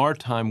 And in our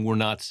time, we're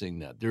not seeing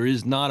that. There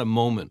is not a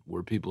moment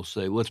where people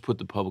say, let's put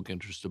the public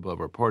interest above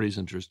our party's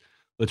interest.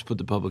 Let's put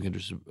the public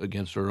interest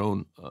against our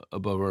own,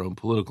 above our own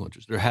political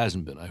interest. There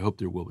hasn't been. I hope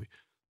there will be.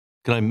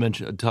 Can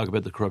I talk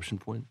about the corruption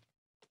point?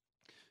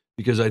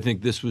 Because I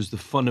think this was the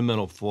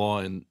fundamental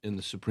flaw in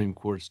the Supreme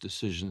Court's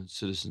decision in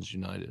Citizens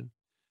United,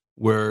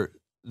 where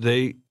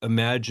they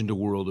imagined a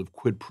world of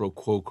quid pro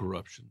quo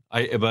corruption.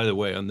 By the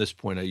way, on this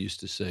point, I used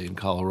to say in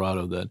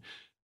Colorado that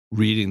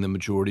reading the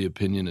majority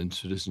opinion in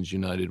Citizens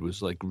United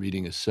was like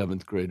reading a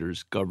seventh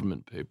grader's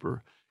government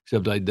paper,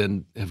 except I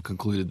then have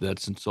concluded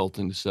that's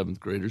insulting to seventh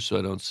graders, so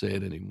I don't say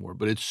it anymore.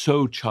 But it's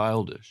so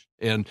childish.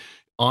 And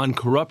on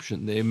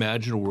corruption, they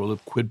imagine a world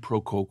of quid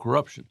pro quo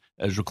corruption.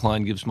 Ezra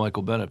Klein gives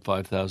Michael Bennet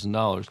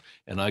 $5,000,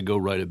 and I go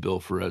write a bill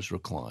for Ezra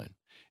Klein.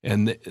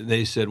 And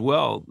they said,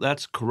 well,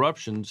 that's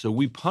corruption, so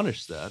we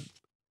punish that.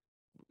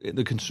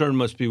 The concern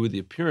must be with the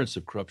appearance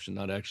of corruption,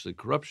 not actually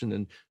corruption.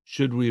 And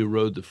should we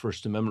erode the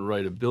First Amendment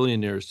right of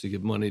billionaires to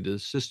give money to the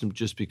system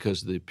just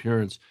because of the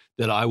appearance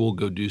that I will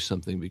go do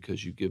something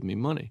because you give me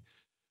money?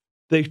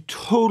 They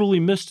totally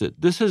missed it.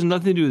 This has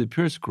nothing to do with the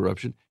appearance of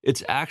corruption.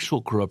 It's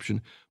actual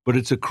corruption, but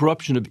it's a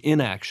corruption of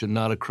inaction,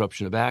 not a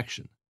corruption of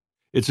action.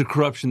 It's a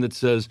corruption that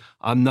says,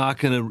 I'm not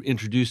going to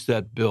introduce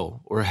that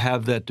bill or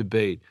have that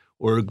debate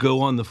or go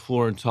on the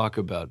floor and talk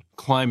about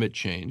climate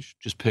change,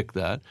 just pick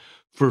that,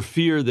 for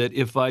fear that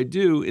if I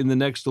do, in the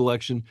next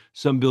election,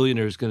 some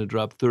billionaire is going to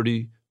drop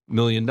 $30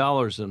 million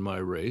in my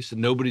race, and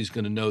nobody's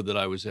going to know that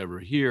I was ever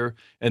here,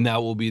 and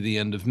that will be the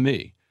end of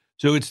me.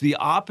 So it's the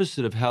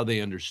opposite of how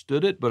they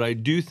understood it, but I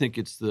do think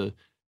it's the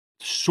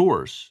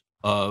source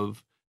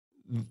of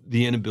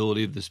the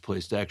inability of this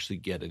place to actually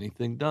get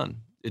anything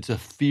done. It's a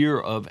fear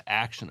of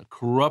action, a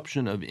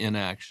corruption of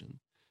inaction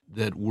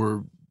that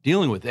we're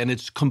dealing with, and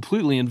it's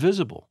completely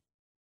invisible.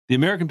 The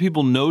American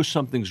people know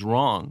something's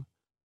wrong,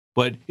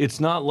 but it's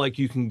not like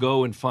you can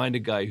go and find a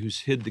guy who's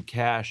hid the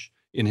cash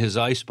in his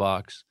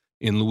icebox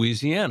in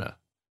Louisiana.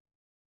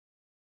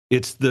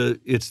 It's that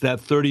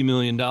 $30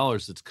 million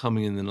that's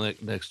coming in the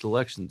next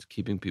election that's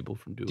keeping people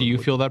from doing it. Do you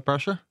feel that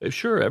pressure?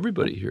 Sure,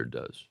 everybody here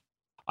does.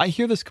 I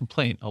hear this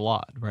complaint a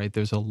lot, right?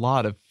 There's a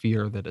lot of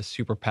fear that a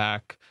super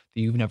PAC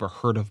that you've never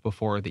heard of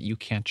before, that you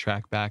can't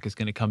track back, is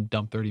going to come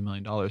dump $30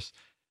 million.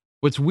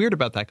 What's weird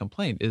about that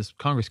complaint is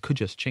Congress could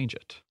just change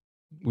it.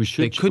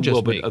 They could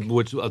just make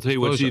I'll tell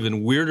you what's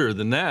even weirder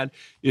than that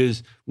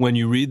is when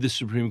you read the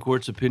Supreme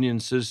Court's opinion in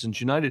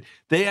Citizens United,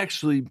 they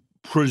actually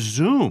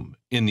presume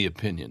in the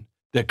opinion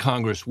that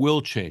Congress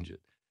will change it.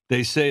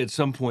 They say at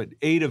some point,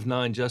 8 of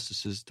 9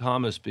 justices,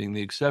 Thomas being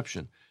the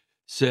exception,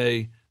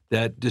 say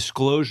that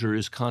disclosure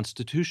is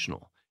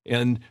constitutional.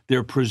 And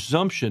their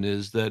presumption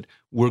is that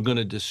we're going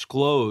to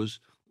disclose,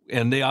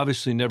 and they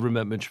obviously never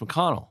met Mitch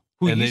McConnell.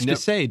 Who and used to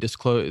say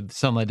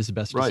sunlight is the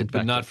best disinfectant. Right,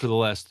 but not for the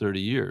last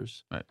 30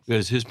 years. Right.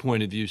 Because his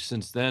point of view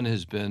since then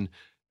has been,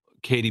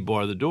 Katie,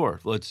 bar the door.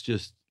 Let's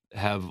just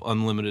have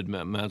unlimited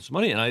amounts of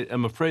money. And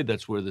I'm afraid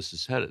that's where this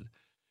is headed.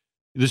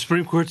 The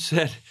Supreme Court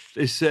said,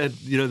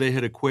 they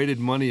had equated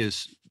money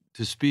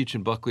to speech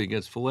in Buckley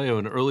against Faleo,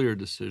 an earlier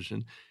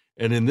decision.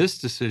 And in this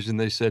decision,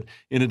 they said,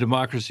 in a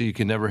democracy, you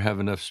can never have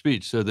enough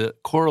speech. So the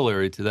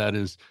corollary to that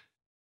is,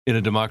 in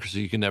a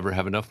democracy, you can never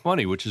have enough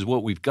money, which is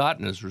what we've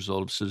gotten as a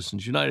result of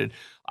Citizens United.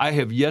 I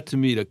have yet to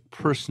meet a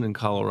person in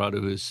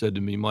Colorado who has said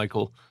to me,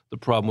 Michael, the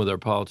problem with our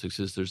politics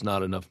is there's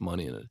not enough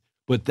money in it.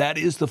 But that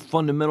is the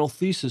fundamental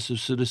thesis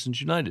of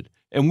Citizens United.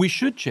 And we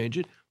should change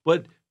it,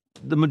 but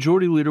the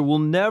majority leader will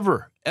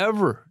never,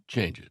 ever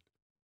change it.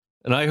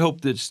 And I hope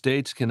that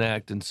states can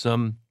act in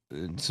some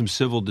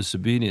civil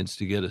disobedience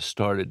to get us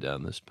started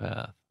down this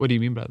path. What do you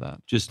mean by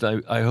that? Just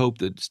I hope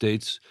that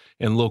states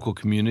and local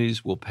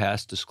communities will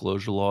pass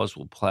disclosure laws,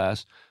 will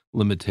pass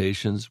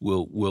limitations,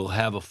 will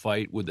have a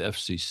fight with the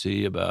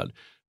FCC about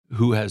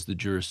who has the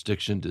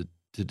jurisdiction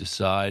to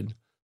decide.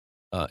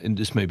 And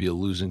this may be a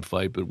losing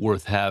fight, but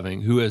worth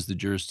having. Who has the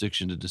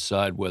jurisdiction to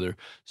decide whether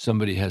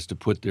somebody has to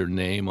put their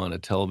name on a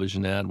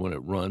television ad when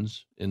it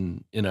runs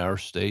in our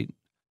state?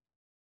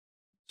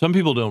 Some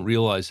people don't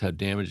realize how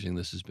damaging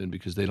this has been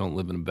because they don't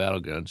live in a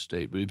battleground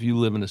state. But if you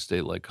live in a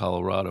state like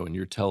Colorado and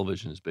your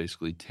television is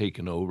basically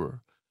taken over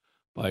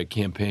by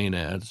campaign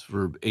ads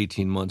for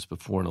 18 months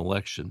before an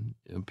election,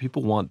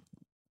 people want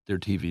their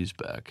TVs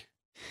back.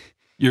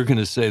 You're going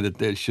to say that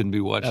they shouldn't be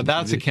watching now,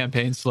 that's TV. A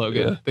campaign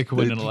slogan. Yeah, they could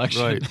win an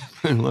election. Right.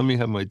 Let me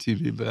have my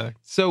TV back.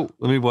 So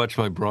let me watch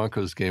my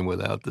Broncos game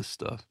without this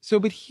stuff. So,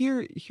 but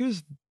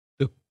here's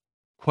the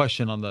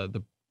question on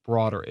the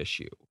broader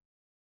issue.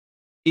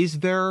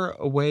 Is there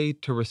a way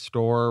to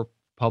restore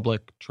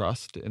public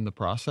trust in the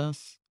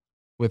process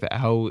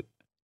without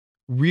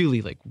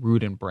really like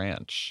root and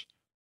branch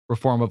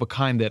reform of a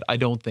kind that I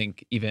don't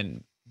think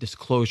even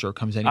disclosure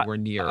comes anywhere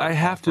near? I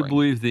have to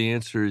believe the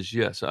answer is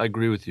yes. I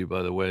agree with you,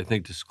 by the way. I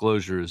think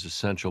disclosure is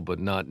essential, but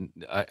not.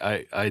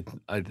 I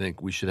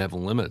think we should have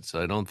limits.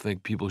 I don't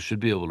think people should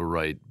be able to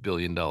write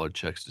billion-dollar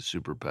checks to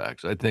super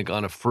PACs. I think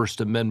on a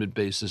First Amendment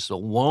basis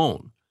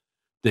alone,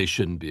 they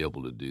shouldn't be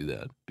able to do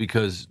that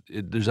because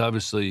there's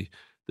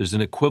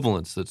an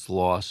equivalence that's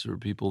lost for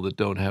people that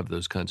don't have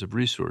those kinds of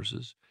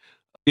resources.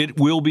 It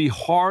will be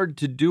hard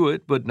to do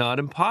it, but not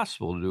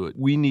impossible to do it.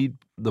 We need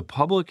the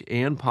public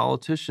and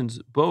politicians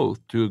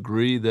both to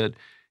agree that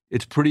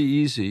it's pretty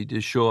easy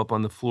to show up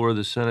on the floor of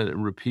the Senate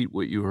and repeat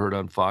what you heard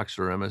on Fox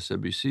or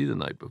MSNBC the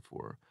night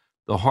before.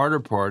 The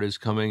harder part is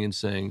coming and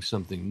saying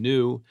something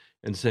new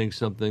and saying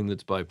something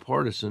that's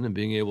bipartisan and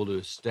being able to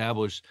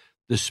establish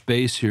the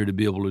space here to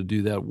be able to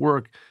do that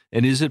work.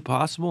 And is it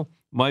possible?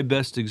 My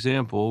best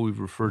example, we've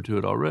referred to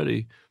it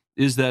already,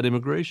 is that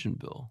immigration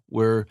bill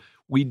where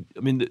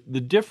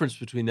the difference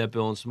between that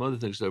bill and some other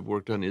things I've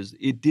worked on is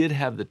it did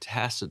have the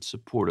tacit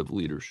support of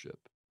leadership.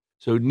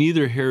 So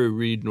neither Harry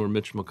Reid nor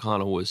Mitch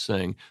McConnell was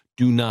saying,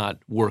 do not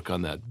work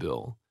on that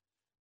bill.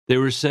 They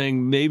were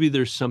saying maybe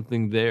there's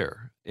something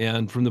there.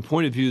 And from the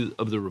point of view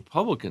of the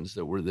Republicans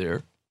that were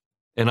there,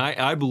 and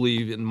I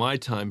believe in my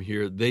time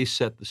here, they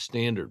set the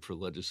standard for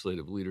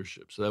legislative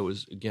leadership. So that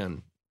was,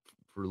 again,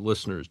 for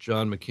listeners,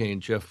 John McCain,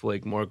 Jeff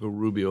Flake, Marco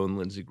Rubio, and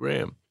Lindsey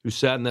Graham, who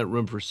sat in that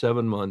room for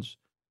 7 months,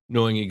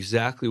 knowing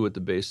exactly what the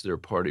base of their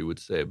party would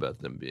say about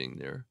them being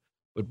there,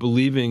 but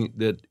believing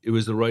that it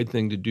was the right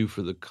thing to do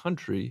for the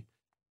country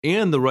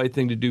and the right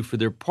thing to do for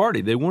their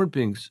party. They weren't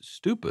being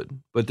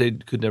stupid, but they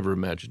could never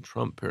imagine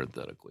Trump,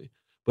 parenthetically.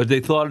 But they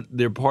thought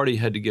their party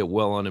had to get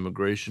well on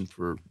immigration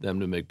for them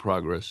to make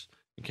progress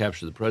and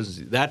capture the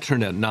presidency. That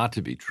turned out not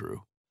to be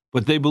true,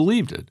 but they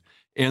believed it.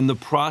 And the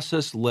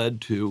process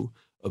led to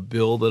a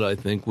bill that I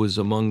think was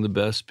among the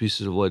best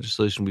pieces of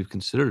legislation we've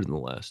considered in the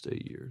last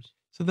 8 years.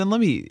 So then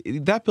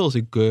that bill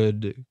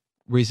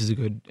raises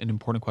an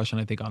important question,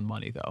 I think, on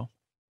money, though.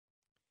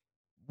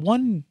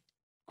 One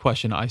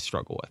question I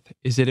struggle with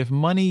is that if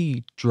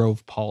money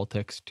drove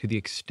politics to the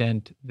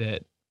extent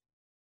that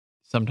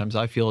sometimes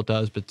I feel it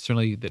does, but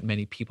certainly that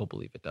many people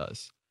believe it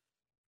does,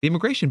 the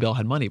immigration bill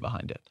had money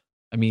behind it.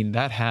 I mean,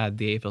 that had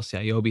the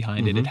AFL-CIO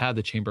behind it. It had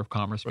the Chamber of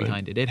Commerce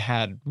behind it. It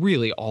had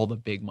really all the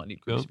big money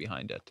groups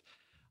behind it.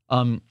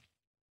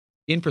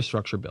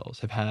 Infrastructure bills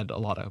have had a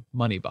lot of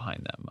money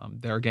behind them.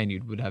 There again,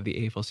 you would have the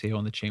AFL-CIO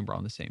and the Chamber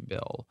on the same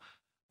bill.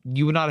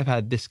 You would not have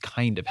had this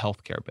kind of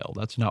healthcare bill.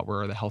 That's not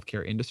where the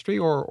healthcare industry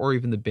or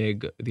even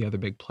the other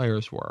big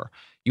players were.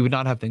 You would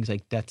not have things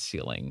like debt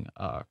ceiling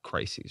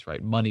crises,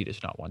 right? Money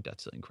does not want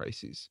debt ceiling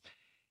crises.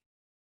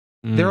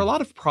 There are a lot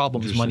of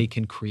problems money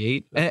can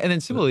create. And then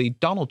similarly,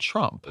 Donald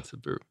Trump.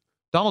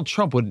 Donald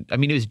Trump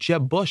it was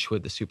Jeb Bush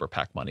with the super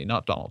PAC money,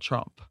 not Donald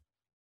Trump.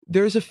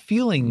 There's a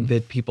feeling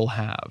that people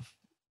have,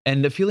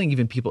 and the feeling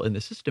even people in the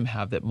system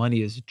have, that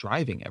money is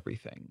driving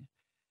everything.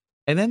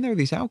 And then there are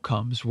these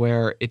outcomes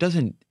where it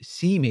doesn't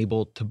seem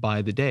able to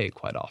buy the day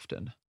quite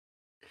often.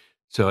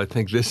 So I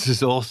think this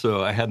is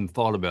also, I hadn't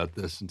thought about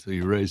this until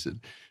you raised it,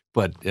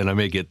 and I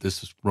may get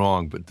this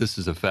wrong, but this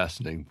is a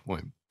fascinating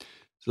point.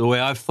 So the way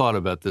I've thought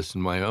about this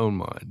in my own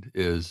mind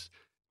is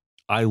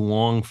I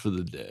long for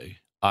the day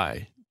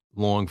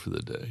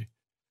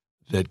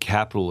that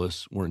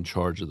capitalists were in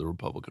charge of the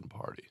Republican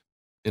Party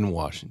in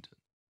Washington.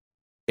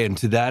 And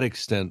to that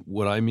extent,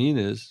 what I mean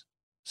is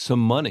some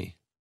money,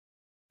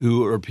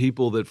 who are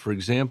people that, for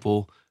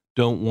example,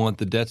 don't want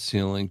the debt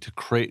ceiling to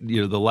create,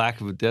 the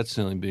lack of a debt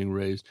ceiling being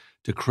raised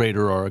to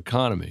crater our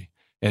economy,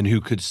 and who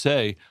could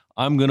say,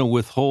 I'm going to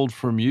withhold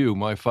from you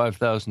my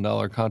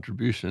 $5,000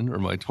 contribution or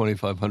my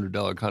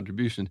 $2,500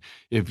 contribution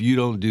if you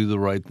don't do the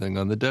right thing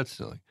on the debt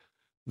ceiling.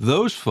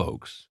 Those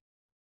folks,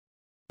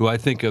 who I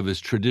think of as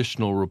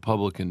traditional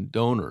Republican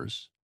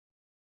donors,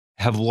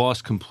 have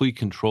lost complete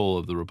control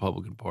of the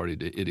Republican Party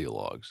to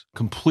ideologues,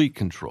 complete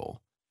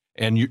control.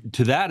 And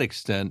to that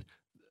extent,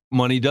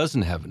 money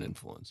doesn't have an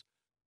influence.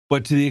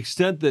 But to the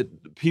extent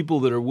that people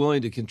that are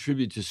willing to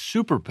contribute to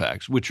super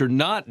PACs, which are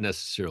not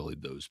necessarily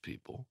those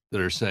people that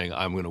are saying,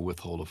 I'm going to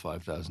withhold a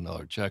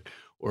 $5,000 check,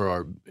 or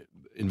our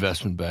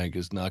investment bank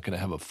is not going to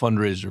have a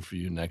fundraiser for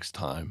you next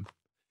time,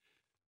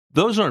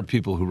 those aren't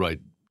people who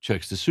write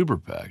checks to super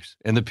PACs.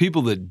 And the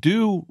people that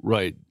do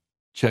write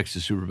checks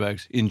to super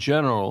PACs in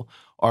general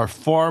are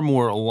far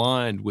more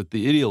aligned with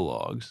the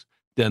ideologues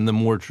than the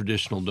more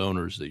traditional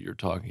donors that you're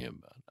talking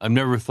about. I've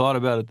never thought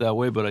about it that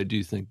way, but I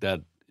do think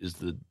that is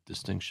the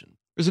distinction.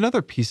 There's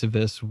another piece of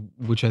this,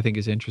 which I think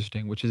is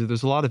interesting, which is that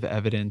there's a lot of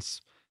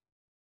evidence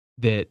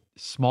that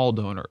small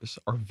donors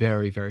are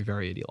very, very,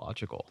 very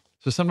ideological.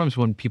 So sometimes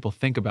when people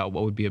think about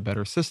what would be a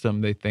better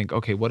system, they think,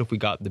 okay, what if we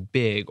got the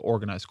big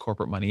organized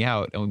corporate money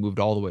out and we moved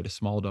all the way to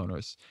small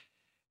donors?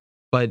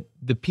 But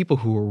the people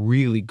who are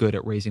really good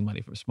at raising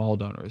money from small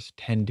donors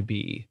tend to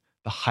be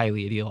the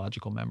highly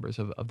ideological members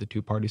of the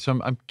two parties. So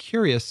I'm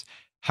curious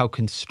how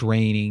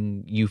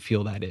constraining you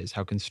feel that is,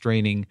 how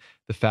constraining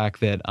the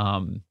fact that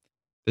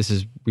this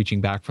is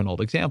reaching back for an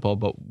old example,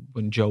 but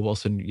when Joe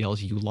Wilson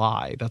yells, "You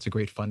lie," that's a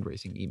great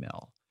fundraising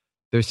email.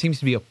 There seems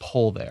to be a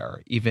pull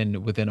there,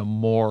 even within a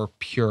more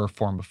pure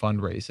form of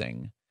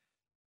fundraising,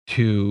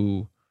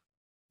 to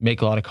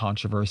make a lot of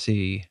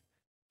controversy,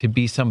 to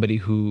be somebody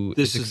who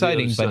is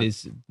exciting, but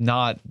is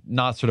not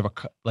sort of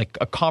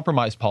a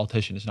compromised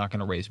politician is not going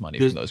to raise money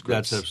from those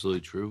groups. That's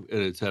absolutely true,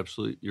 and it's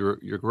absolutely you're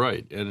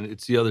right, and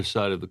it's the other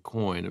side of the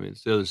coin. I mean,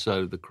 it's the other side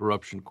of the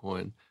corruption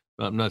coin.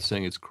 I'm not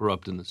saying it's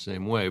corrupt in the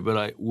same way, but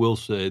I will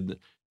say that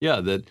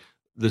that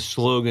the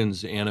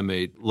slogans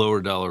animate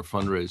lower dollar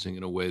fundraising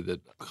in a way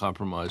that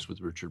Compromise with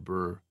Richard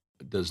Burr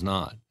does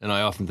not. And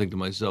I often think to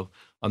myself,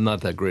 I'm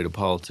not that great a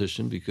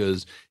politician,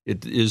 because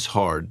it is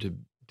hard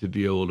to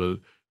be able to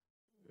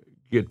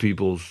get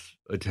people's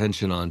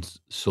attention on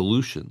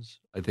solutions.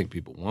 I think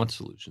people want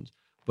solutions.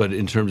 But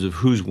in terms of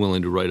who's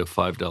willing to write a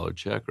 $5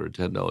 check or a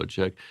 $10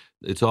 check,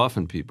 it's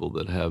often people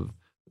that have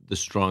the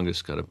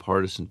strongest kind of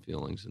partisan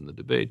feelings in the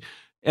debate.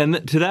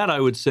 And to that, I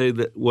would say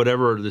that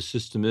whatever the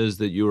system is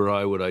that you or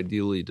I would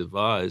ideally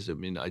devise, I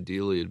mean,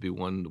 ideally it'd be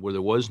one where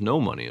there was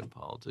no money in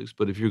politics.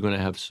 But if you're going to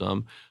have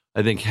some,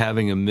 I think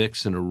having a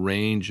mix and a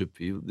range of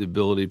people, the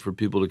ability for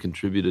people to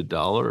contribute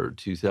 $1 or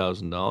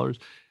 $2,000,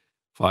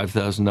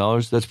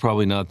 $5,000, that's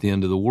probably not the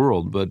end of the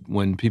world. But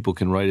when people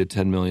can write a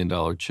 $10 million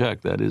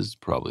check, that is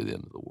probably the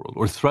end of the world,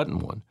 or threaten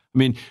one. I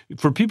mean,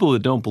 for people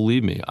that don't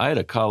believe me, I had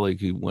a colleague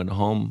who went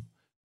home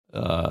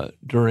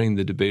during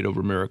the debate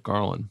over Merrick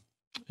Garland,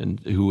 and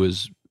who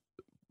was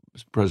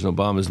President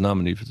Obama's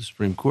nominee for the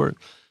Supreme Court,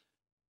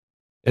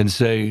 and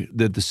say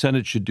that the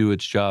Senate should do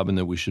its job and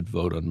that we should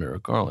vote on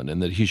Merrick Garland,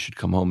 and that he should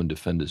come home and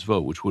defend his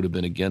vote, which would have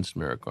been against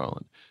Merrick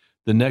Garland.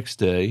 The next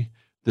day,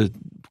 the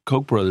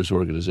Koch brothers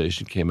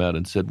organization came out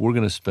and said, we're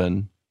going to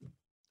spend,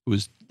 it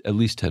was at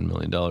least $10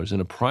 million in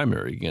a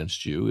primary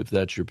against you, if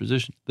that's your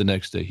position. The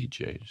next day he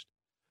changed.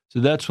 So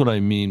that's what I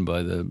mean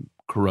by the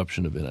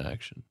corruption of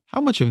inaction.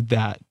 How much of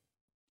that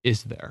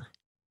is there?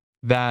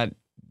 That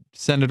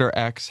Senator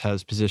X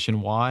has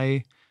position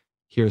Y,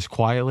 here's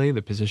quietly,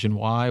 the position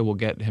Y will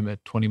get him a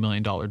 $20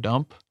 million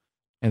dump,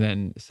 and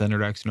then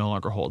Senator X no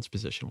longer holds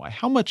position Y.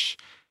 How much...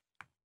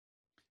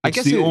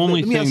 It's the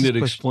only thing that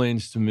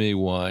explains to me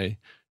why,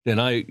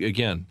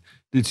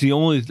 it's the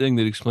only thing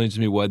that explains to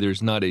me why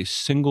there's not a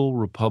single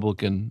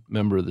Republican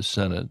member of the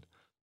Senate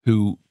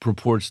who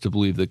purports to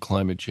believe that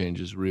climate change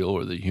is real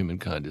or that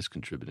humankind is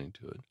contributing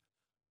to it.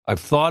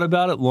 I've thought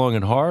about it long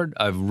and hard.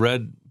 I've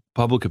read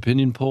public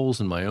opinion polls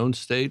in my own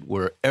state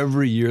where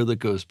every year that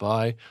goes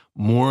by,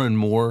 more and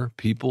more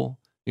people,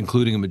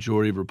 including a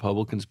majority of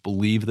Republicans,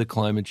 believe that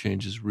climate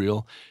change is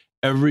real.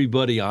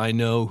 Everybody I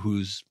know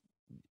who's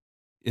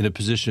in a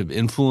position of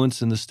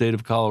influence in the state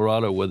of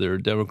Colorado, whether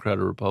a Democrat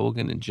or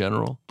Republican in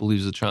general,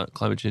 believes that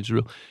climate change is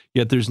real.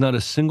 Yet there's not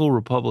a single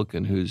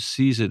Republican who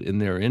sees it in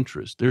their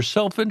interest, their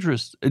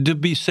self-interest,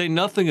 to say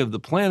nothing of the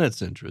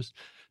planet's interest,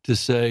 to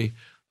say,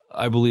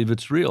 I believe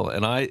it's real.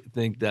 And I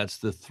think that's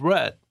the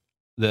threat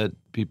that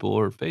people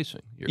are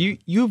facing here.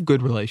 You have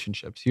good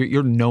relationships.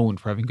 You're known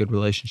for having good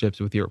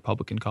relationships with your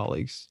Republican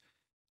colleagues.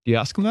 Do you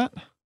ask them that?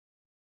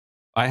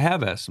 I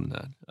have asked them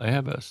that.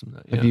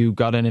 Yeah. Have you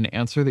gotten an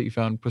answer that you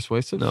found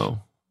persuasive?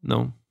 No.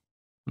 And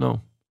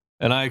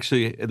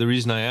the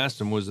reason I asked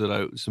them was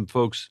that some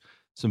folks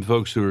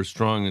who are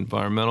strong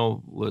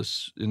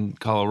environmentalists in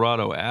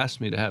Colorado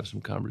asked me to have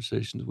some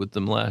conversations with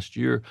them last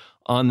year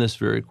on this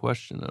very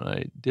question, and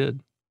I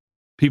did.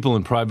 People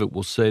in private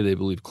will say they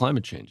believe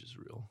climate change is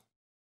real.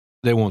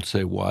 They won't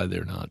say why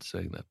they're not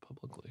saying that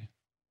publicly.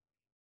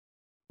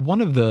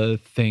 One of the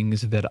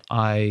things that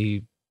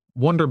I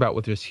wonder about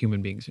with just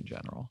human beings in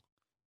general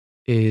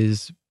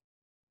is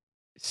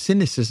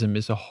cynicism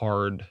is a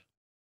hard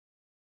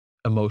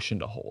emotion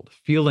to hold.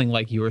 Feeling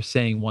like you are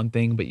saying one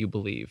thing, but you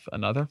believe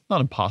another.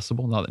 Not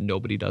impossible, not that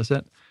nobody does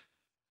it.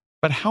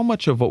 But how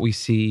much of what we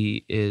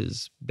see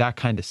is that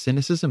kind of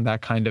cynicism,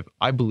 that kind of,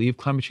 I believe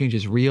climate change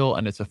is real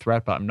and it's a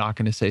threat, but I'm not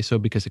going to say so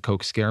because the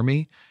Koch scare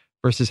me,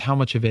 versus how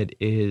much of it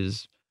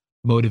is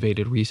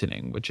motivated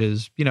reasoning, which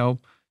is,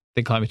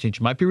 think climate change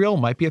might be real,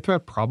 might be a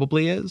threat,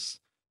 probably is.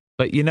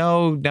 But,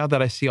 now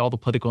that I see all the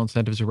political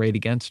incentives arrayed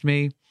against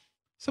me,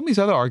 some of these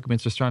other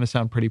arguments are starting to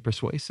sound pretty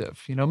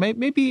persuasive.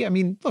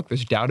 Maybe, look,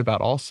 there's doubt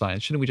about all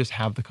science. Shouldn't we just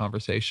have the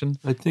conversation?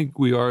 I think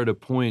we are at a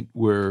point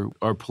where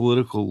our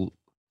political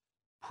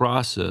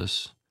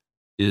process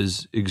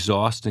is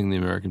exhausting the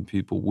American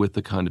people with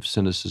the kind of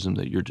cynicism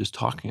that you're just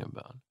talking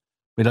about.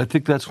 I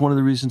think that's one of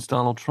the reasons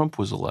Donald Trump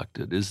was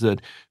elected, is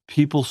that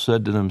people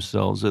said to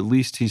themselves, at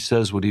least he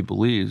says what he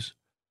believes,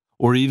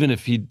 or even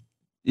if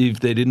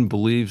they didn't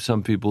believe,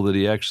 some people, that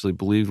he actually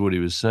believed what he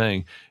was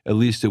saying, at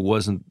least it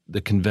wasn't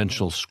the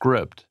conventional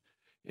script.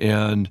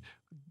 And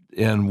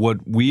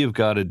what we have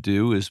got to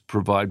do is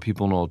provide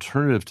people an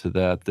alternative to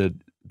that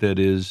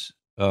is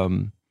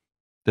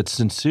that's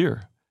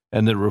sincere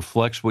and that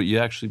reflects what you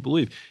actually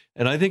believe.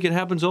 And I think it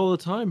happens all the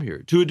time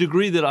here, to a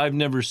degree that I've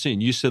never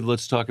seen. You said,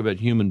 let's talk about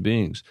human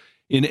beings.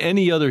 In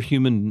any other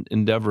human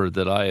endeavor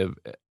that I have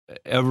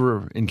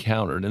ever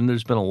encountered, and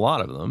there's been a lot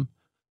of them,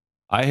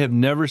 I have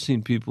never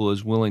seen people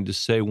as willing to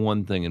say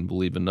one thing and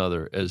believe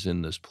another as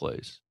in this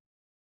place.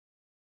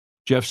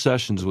 Jeff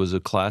Sessions was a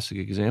classic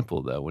example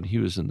of that when he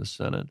was in the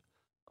Senate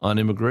on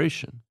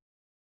immigration.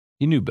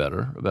 He knew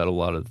better about a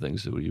lot of the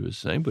things that he was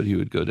saying, but he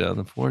would go down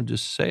the floor and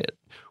just say it.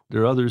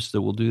 There are others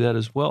that will do that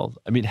as well.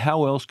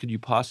 How else could you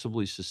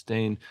possibly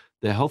sustain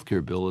the health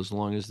care bill as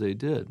long as they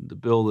did? The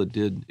bill that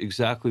did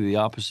exactly the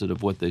opposite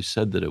of what they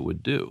said that it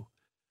would do.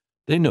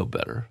 They know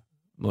better,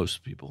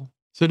 most people.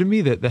 So to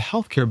me, the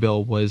health care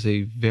bill was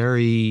a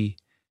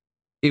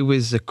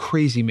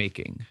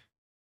crazy-making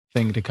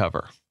thing to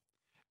cover.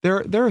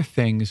 There are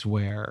things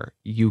where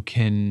you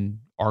can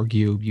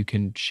argue, you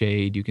can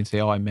shade, you can say,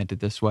 oh, I meant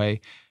it this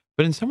way.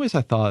 But in some ways,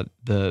 I thought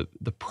the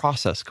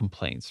process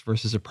complaints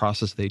versus a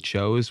process they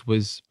chose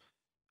was,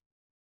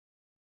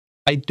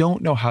 I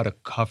don't know how to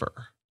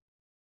cover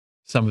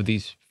some of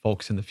these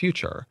folks in the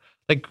future.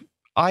 Like,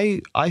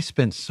 I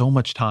spent so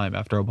much time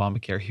after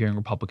Obamacare hearing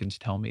Republicans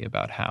tell me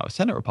about how,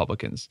 Senate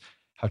Republicans,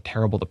 how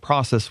terrible the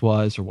process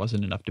was. There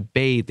wasn't enough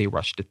debate. They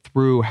rushed it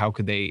through. How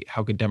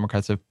could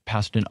Democrats have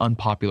passed an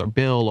unpopular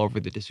bill over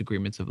the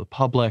disagreements of the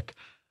public?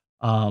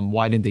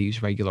 Why didn't they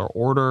use regular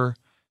order?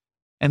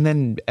 And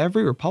then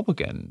every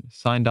Republican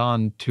signed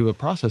on to a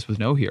process with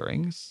no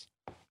hearings,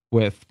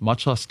 with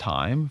much less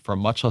time for a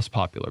much less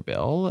popular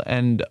bill.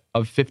 And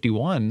of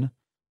 51,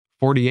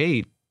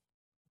 48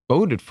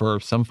 voted for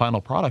some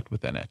final product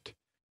within it.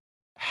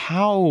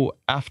 How,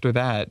 after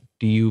that,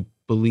 do you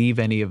believe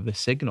any of the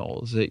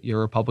signals that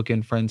your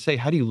Republican friends say?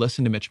 How do you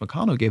listen to Mitch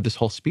McConnell, who gave this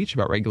whole speech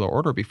about regular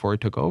order before he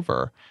took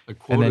over,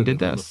 and then did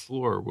this? On the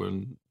floor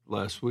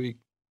last week,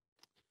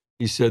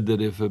 he said that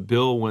if a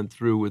bill went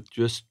through with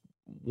just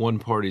one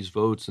party's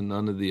votes and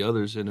none of the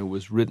others, and it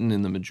was written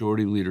in the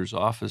majority leader's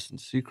office in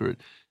secret,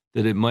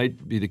 that it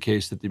might be the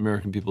case that the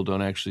American people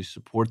don't actually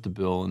support the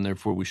bill, and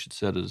therefore we should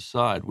set it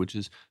aside, which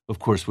is, of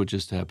course, what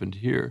just happened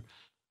here.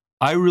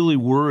 I really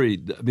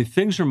worried.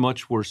 Things are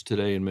much worse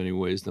today in many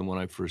ways than when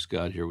I first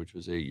got here, which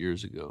was 8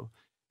 years ago.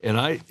 And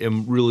I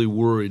am really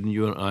worried, and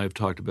you and I have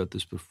talked about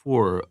this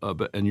before,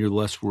 and you're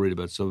less worried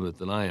about some of it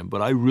than I am,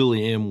 but I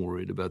really am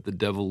worried about the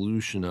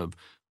devolution of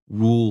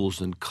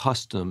rules and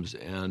customs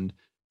and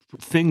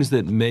things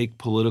that make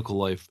political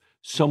life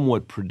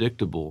somewhat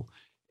predictable.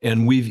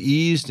 And we've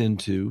eased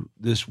into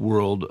this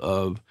world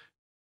of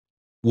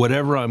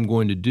whatever I'm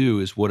going to do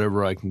is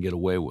whatever I can get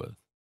away with.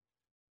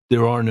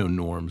 There are no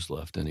norms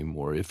left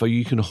anymore. If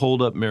you can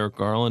hold up Merrick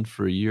Garland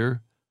for a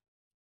year,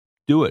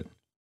 do it.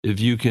 If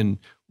you can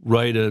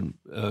write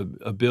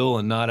a bill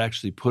and not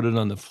actually put it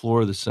on the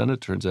floor of the Senate,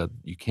 turns out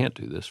you can't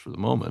do this for the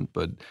moment,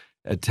 but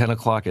at 10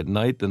 o'clock at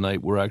night, the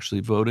night we're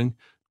actually voting,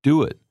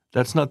 do it.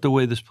 That's not the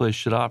way this place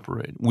should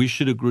operate. We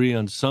should agree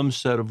on some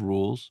set of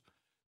rules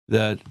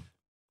that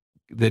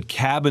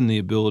cabin the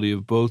ability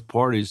of both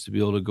parties to be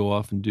able to go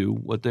off and do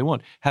what they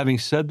want. Having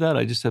said that,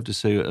 I just have to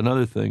say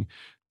another thing.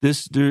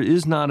 There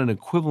is not an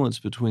equivalence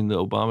between the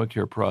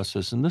Obamacare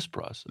process and this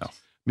process. No.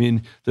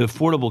 The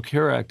Affordable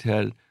Care Act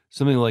had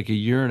something like a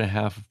year and a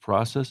half of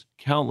process,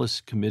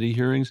 countless committee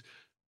hearings.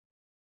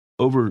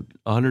 Over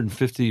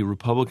 150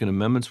 Republican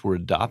amendments were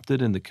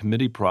adopted in the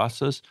committee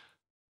process.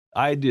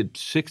 I did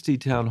 60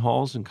 town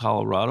halls in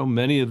Colorado,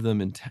 many of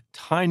them in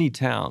tiny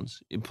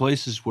towns, in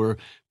places where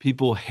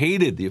people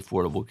hated the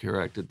Affordable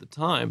Care Act at the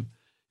time.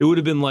 It would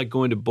have been like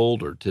going to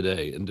Boulder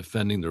today and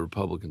defending the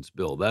Republicans'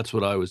 bill. That's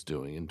what I was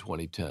doing in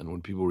 2010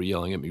 when people were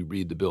yelling at me,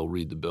 read the bill,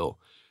 read the bill.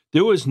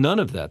 There was none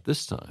of that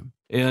this time.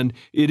 And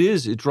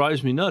it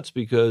drives me nuts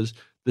because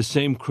the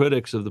same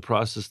critics of the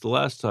process the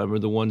last time are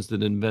the ones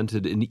that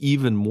invented an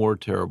even more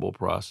terrible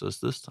process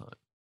this time.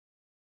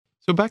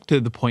 So back to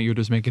the point you were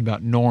just making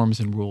about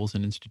norms and rules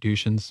and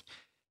institutions.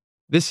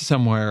 This is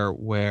somewhere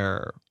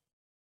where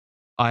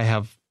I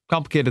have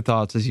complicated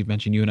thoughts, as you've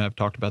mentioned. You and I have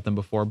talked about them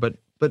before, but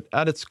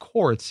at its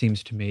core, it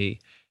seems to me,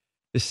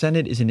 the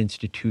Senate is an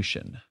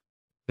institution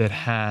that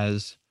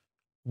has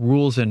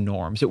rules and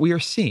norms that we are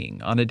seeing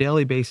on a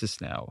daily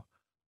basis now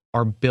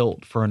are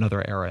built for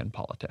another era in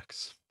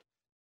politics.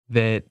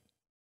 That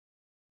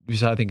we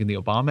saw, I think, in the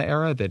Obama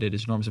era, that it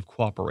is norms of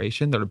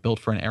cooperation that are built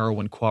for an era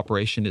when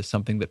cooperation is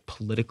something that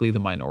politically the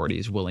minority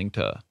is willing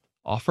to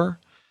offer.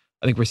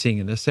 I think we're seeing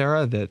in this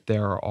era that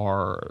there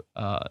are,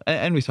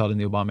 and we saw it in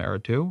the Obama era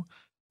too,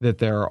 that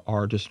there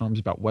are just norms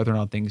about whether or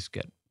not things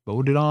get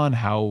voted on,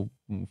 how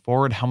move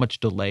forward, how much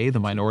delay the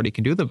minority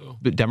can do.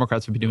 The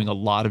Democrats have been doing a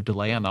lot of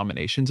delay on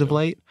nominations of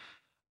late.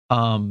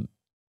 And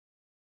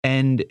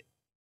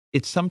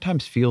it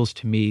sometimes feels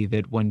to me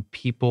that when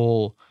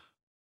people,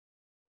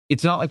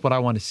 it's not like what I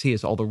want to see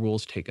is all the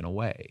rules taken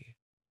away.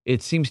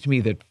 It seems to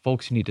me that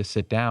folks need to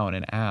sit down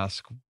and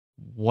ask,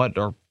 what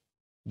are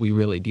we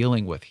really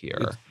dealing with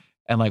here?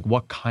 And like,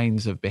 what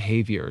kinds of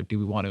behavior do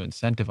we want to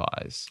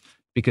incentivize?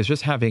 Because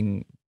just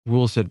having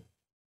rules that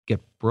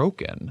get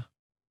broken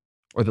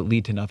or that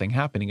lead to nothing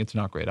happening, it's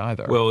not great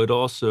either. Well, it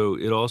also,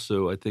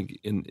 I think,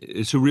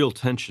 it's a real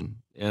tension,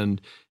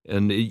 and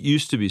it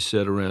used to be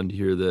said around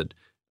here that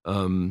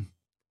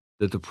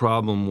that the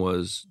problem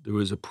was there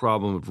was a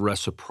problem of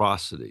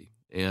reciprocity,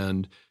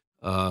 and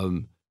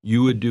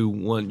you would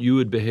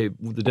behave,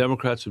 the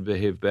Democrats would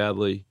behave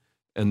badly,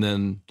 and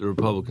then the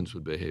Republicans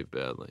would behave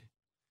badly,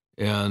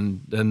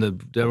 and then the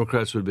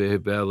Democrats would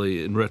behave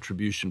badly in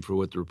retribution for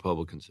what the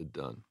Republicans had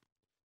done.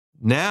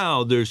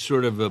 Now there's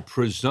sort of a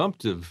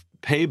presumptive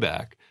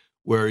payback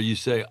where you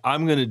say,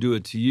 I'm going to do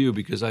it to you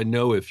because I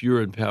know if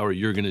you're in power,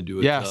 you're going to do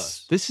it to us.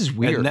 Yes, this is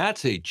weird. And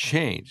that's a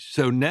change.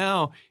 So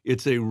now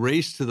it's a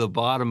race to the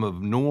bottom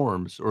of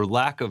norms or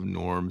lack of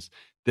norms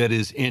that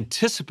is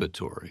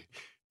anticipatory.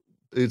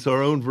 It's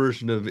our own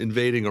version of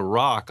invading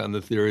Iraq on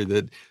the theory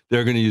that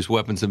they're going to use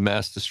weapons of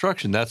mass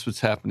destruction. That's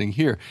what's happening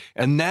here.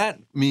 And that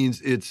means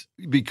it's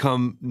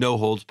become no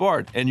holds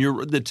barred. And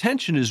the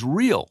tension is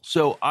real.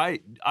 So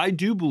I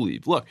do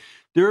believe, look,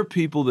 there are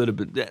people that have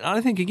been, I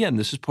think, again,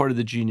 this is part of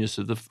the genius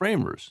of the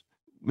framers.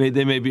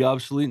 They may be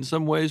obsolete in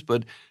some ways,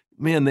 but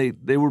man,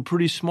 they were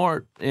pretty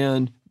smart.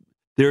 And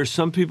there are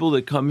some people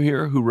that come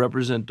here who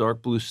represent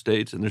dark blue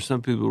states, and there's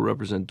some people who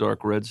represent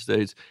dark red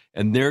states,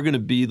 and they're going to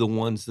be the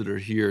ones that are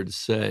here to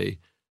say,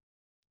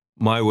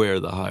 my way or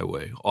the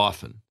highway,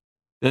 often.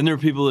 Then there are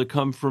people that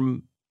come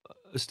from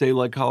a state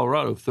like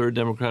Colorado, a third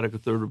Democratic, a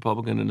third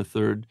Republican, and a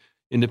third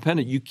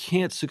independent. You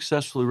can't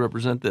successfully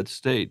represent that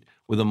state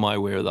with a my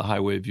way or the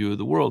highway view of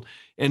the world.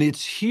 And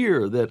it's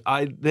here that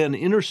I then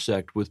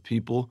intersect with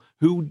people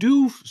who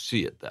do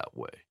see it that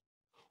way,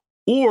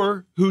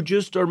 or who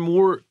just are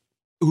more,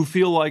 who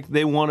feel like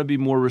they want to be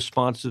more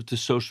responsive to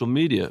social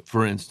media,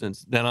 for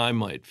instance, than I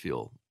might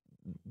feel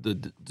the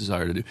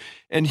desire to do.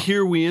 And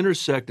here we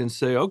intersect and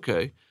say,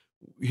 okay,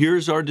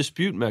 here's our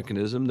dispute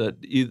mechanism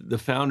that the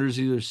founders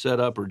either set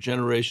up or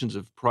generations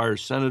of prior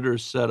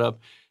senators set up.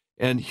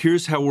 And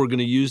here's how we're going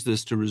to use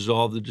this to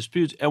resolve the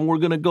disputes. And we're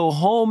going to go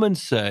home and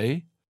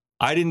say,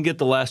 I didn't get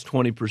the last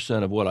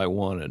 20% of what I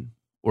wanted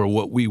or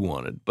what we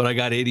wanted, but I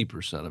got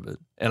 80% of it.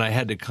 And I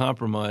had to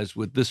compromise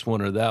with this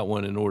one or that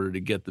one in order to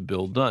get the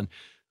bill done.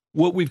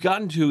 What we've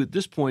gotten to at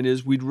this point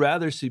is we'd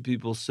rather see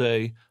people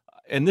say,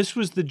 and this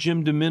was the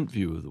Jim DeMint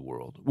view of the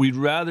world, we'd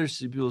rather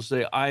see people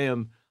say, I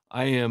am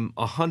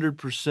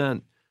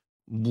 100%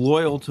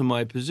 loyal to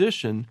my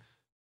position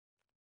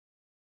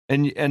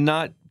and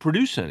not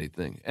produce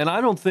anything. And I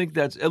don't think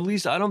that's, at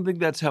least I don't think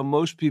that's how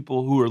most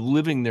people who are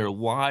living their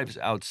lives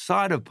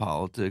outside of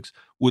politics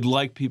would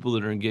like people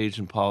that are engaged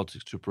in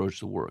politics to approach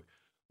the work.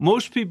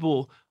 Most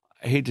people,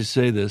 I hate to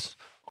say this,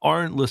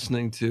 aren't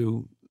listening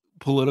to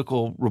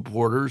political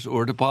reporters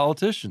or to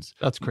politicians.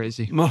 That's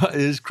crazy. It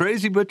is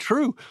crazy, but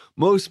true.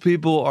 Most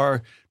people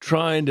are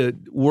trying to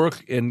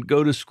work and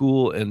go to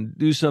school and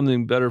do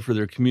something better for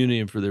their community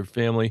and for their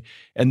family.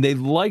 And they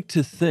like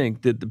to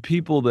think that the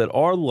people that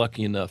are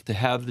lucky enough to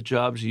have the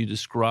jobs you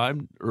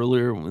described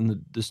earlier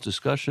in this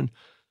discussion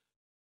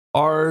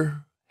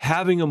are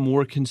having a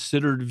more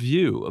considered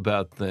view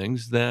about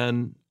things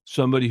than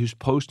somebody who's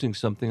posting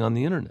something on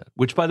the internet,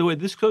 which, by the way,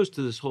 this goes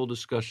to this whole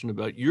discussion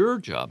about your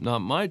job, not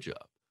my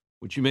job,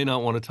 which you may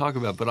not want to talk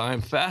about, but I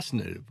am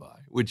fascinated by,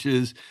 which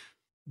is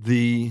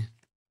the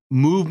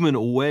movement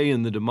away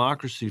in the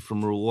democracy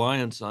from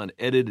reliance on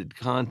edited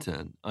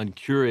content, on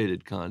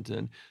curated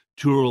content,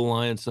 to a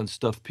reliance on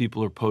stuff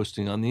people are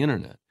posting on the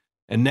internet.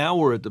 And now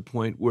we're at the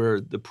point where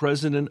the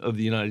president of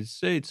the United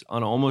States,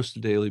 on almost a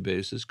daily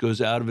basis, goes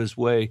out of his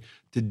way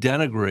to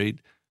denigrate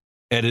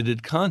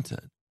edited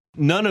content.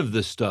 None of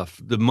this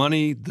stuff, the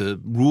money, the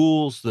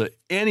rules,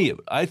 any of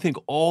it, I think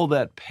all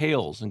that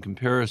pales in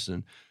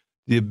comparison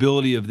the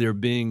ability of there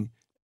being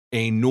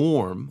a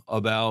norm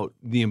about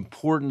the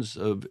importance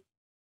of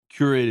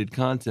curated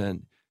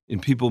content in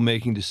people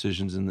making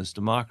decisions in this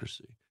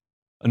democracy.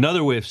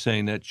 Another way of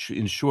saying that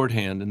in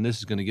shorthand, and this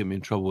is going to get me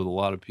in trouble with a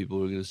lot of people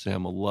who are going to say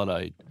I'm a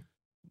Luddite,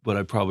 but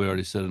I probably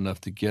already said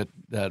enough to get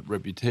that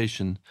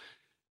reputation.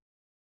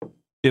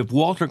 If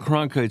Walter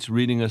Cronkite's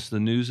reading us the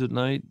news at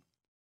night,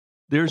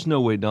 there's no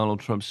way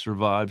Donald Trump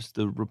survives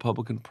the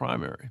Republican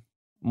primary,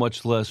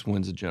 much less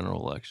wins a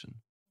general election.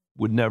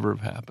 Would never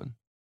have happened.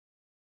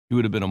 He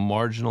would have been a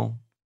marginal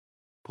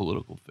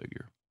political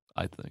figure,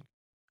 I think.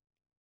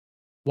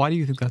 Why do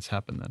you think that's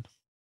happened then?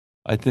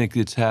 I think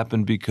it's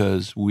happened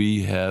because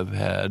we have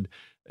had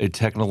a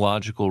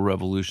technological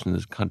revolution in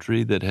this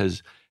country that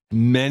has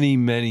many,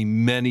 many,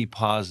 many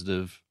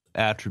positive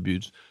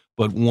attributes,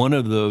 but one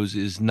of those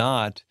is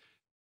not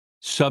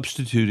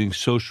substituting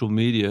social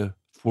media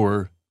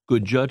for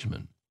good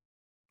judgment.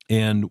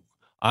 And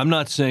I'm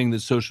not saying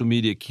that social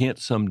media can't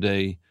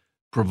someday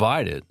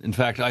provide it. In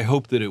fact, I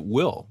hope that it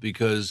will,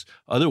 because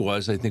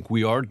otherwise I think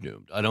we are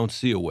doomed. I don't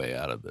see a way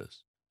out of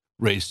this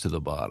race to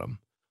the bottom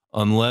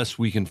unless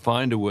we can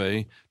find a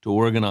way to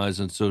organize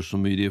on social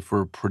media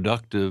for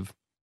productive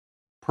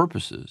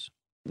purposes.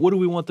 What do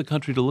we want the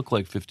country to look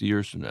like 50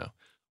 years from now?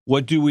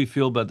 What do we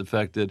feel about the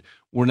fact that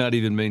we're not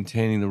even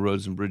maintaining the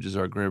roads and bridges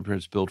our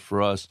grandparents built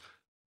for us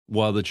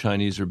while the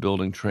Chinese are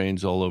building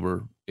trains all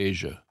over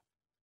Asia?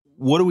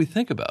 What do we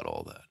think about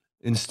all that?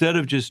 Instead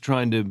of just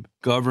trying to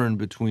govern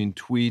between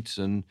tweets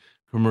and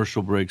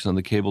commercial breaks on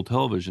the cable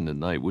television at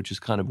night, which is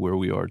kind of where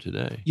we are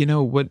today. You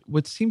know,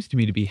 what seems to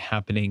me to be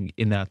happening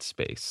in that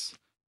space,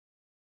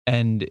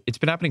 and it's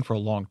been happening for a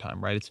long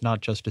time, right? It's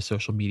not just a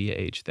social media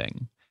age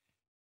thing,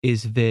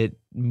 is that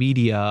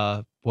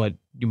media, what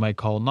you might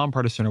call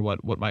nonpartisan, or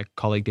what my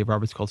colleague Dave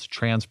Roberts calls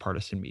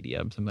transpartisan media,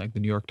 something like the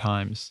New York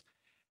Times,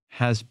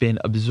 has been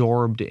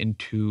absorbed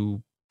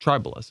into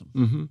tribalism.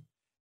 Mm-hmm.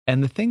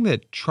 And the thing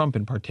that Trump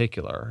in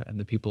particular and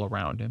the people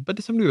around him, but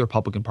to some degree the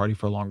Republican Party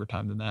for a longer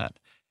time than that,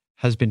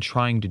 has been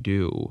trying to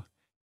do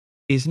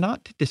is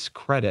not to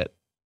discredit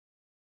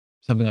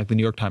something like the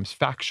New York Times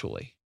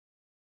factually.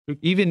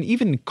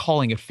 Even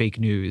calling it fake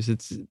news,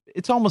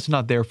 it's almost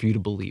not there for you to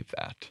believe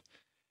that.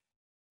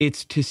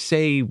 It's to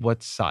say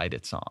what side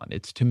it's on.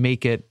 It's to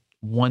make it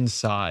one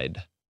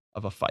side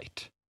of a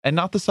fight and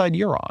not the side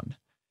you're on.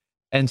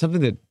 And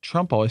something that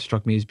Trump always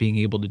struck me as being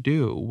able to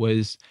do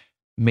was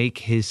make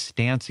his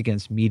stance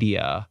against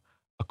media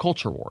a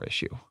culture war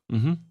issue.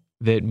 Mm-hmm.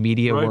 That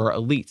media Right. were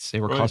elites.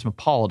 They were Right.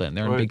 cosmopolitan.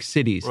 They're in Right. big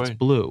cities. It's Right.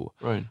 blue.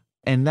 Right.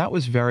 And that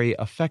was very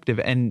effective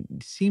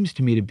and seems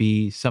to me to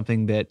be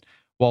something that,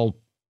 while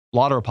a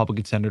lot of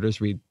Republican senators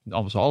read,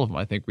 almost all of them,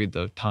 I think, read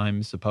the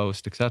Times, the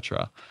Post,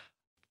 etc.,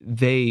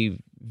 they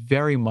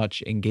very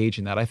much engage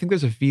in that. I think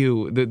there's a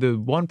few, the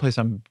one place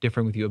I'm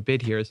differing with you a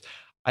bit here is,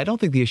 I don't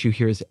think the issue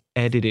here is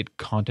edited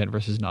content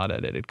versus not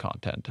edited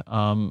content.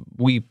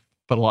 We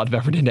put a lot of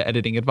effort into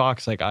editing at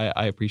Vox. Like,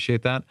 I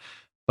appreciate that.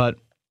 But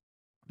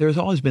there's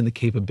always been the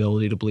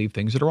capability to believe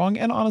things that are wrong.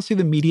 And honestly,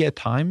 the media at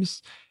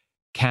times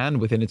can,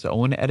 within its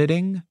own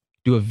editing,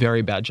 do a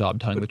very bad job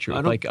telling the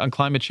truth, like on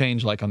climate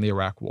change, like on the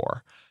Iraq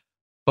war.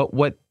 But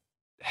what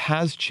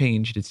has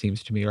changed, it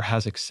seems to me, or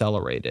has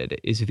accelerated,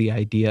 is the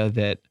idea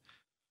that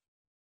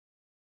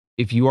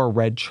if you are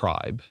Red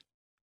Tribe,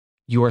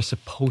 you are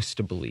supposed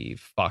to believe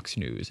Fox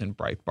News and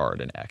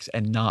Breitbart and X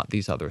and not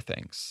these other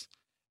things.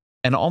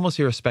 And almost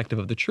irrespective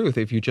of the truth,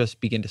 if you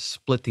just begin to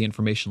split the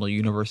informational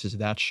universes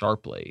that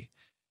sharply,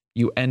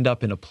 you end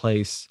up in a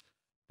place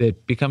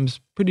that becomes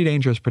pretty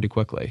dangerous pretty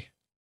quickly.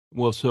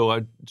 Well, so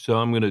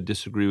I'm going to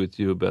disagree with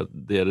you about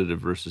the edited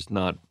versus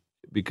not,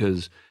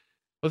 because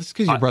Well, it's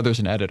because your brother's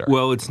an editor.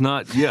 Well, it's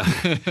not, yeah.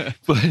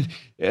 But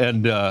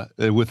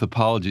with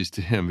apologies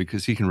to him,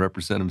 because he can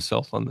represent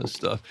himself on this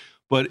stuff.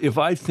 But if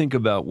I think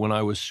about when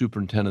I was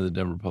superintendent of the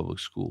Denver Public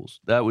Schools,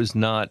 that was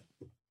not,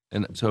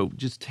 and so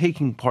just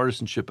taking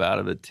partisanship out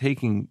of it,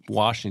 taking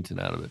Washington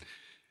out of it.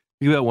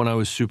 Think about when I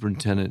was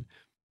superintendent.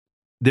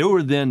 There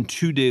were then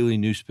 2 daily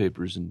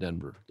newspapers in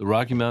Denver. The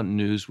Rocky Mountain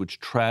News, which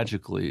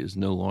tragically is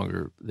no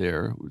longer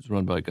there. It was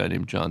run by a guy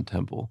named John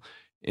Temple.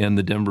 And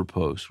the Denver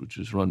Post, which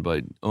was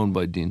owned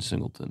by Dean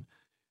Singleton.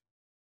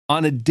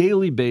 On a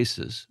daily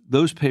basis,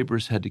 those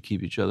papers had to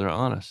keep each other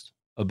honest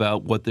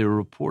about what they were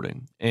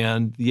reporting.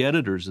 And the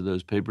editors of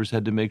those papers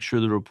had to make sure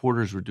the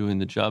reporters were doing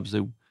the jobs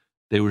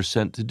they were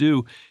sent to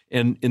do.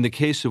 And in the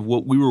case of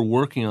what we were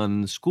working on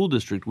in the school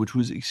district, which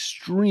was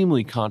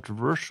extremely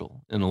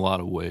controversial in a lot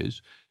of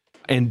ways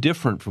and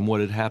different from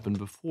what had happened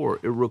before,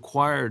 it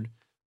required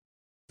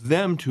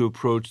them to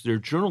approach their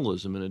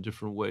journalism in a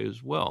different way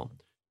as well.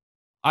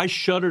 I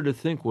shudder to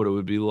think what it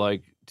would be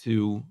like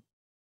to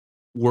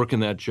work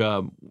in that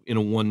job in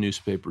a one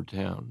newspaper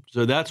town.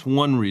 So that's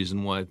one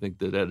reason why I think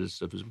that edited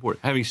stuff is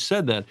important. Having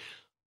said that,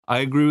 I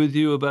agree with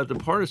you about the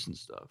partisan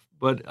stuff,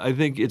 but I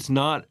think it's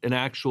not an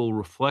actual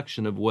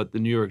reflection of what the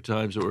New York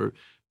Times or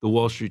the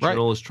Wall Street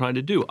Journal is trying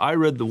to do. I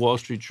read the Wall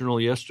Street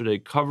Journal yesterday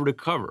cover to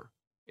cover,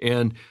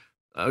 and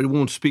I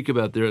won't speak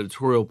about their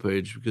editorial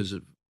page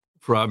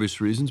for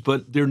obvious reasons,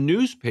 but their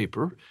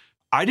newspaper,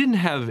 I didn't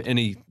have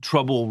any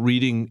trouble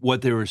reading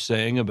what they were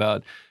saying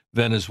about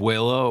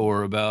Venezuela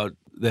or about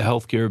the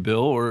healthcare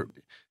bill, or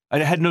I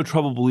had no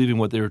trouble believing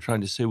what they were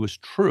trying to say was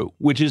true,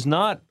 which is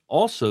not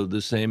also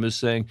the same as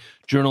saying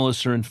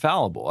journalists are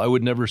infallible. I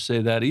would never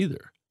say that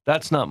either.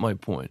 That's not my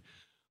point.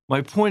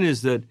 My point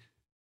is that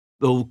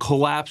the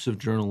collapse of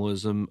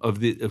journalism,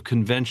 of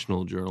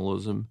conventional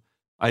journalism,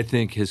 I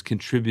think has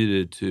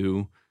contributed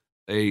to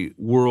a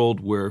world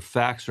where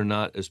facts are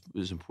not as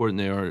important.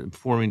 They are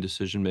informing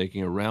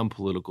decision-making around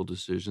political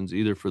decisions,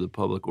 either for the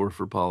public or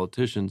for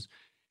politicians,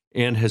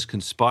 and has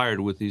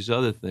conspired with these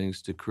other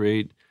things to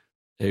create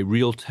a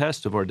real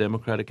test of our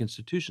democratic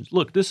institutions.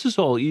 Look, this is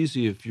all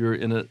easy if you're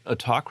in an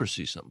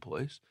autocracy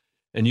someplace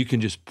and you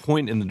can just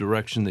point in the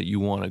direction that you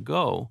want to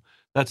go.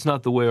 That's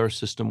not the way our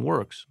system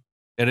works,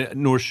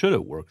 nor should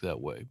it work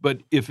that way. But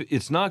if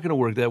it's not going to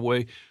work that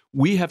way,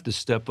 we have to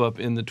step up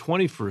in the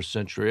 21st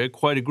century. I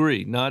quite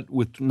agree, not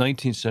with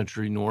 19th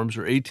century norms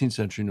or 18th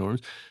century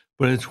norms,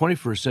 but in the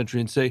 21st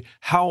century and say,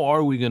 how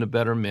are we going to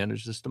better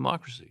manage this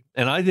democracy?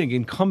 And I think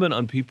incumbent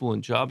on people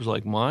in jobs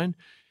like mine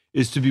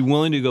is to be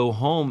willing to go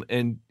home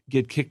and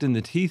get kicked in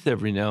the teeth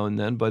every now and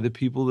then by the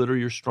people that are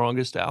your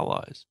strongest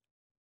allies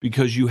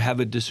because you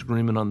have a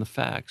disagreement on the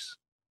facts.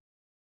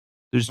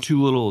 There's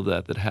too little of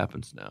that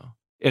happens now.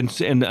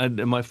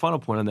 And my final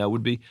point on that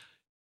would be,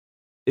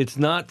 it's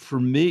not for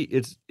me.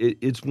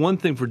 It's one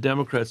thing for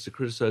Democrats to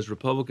criticize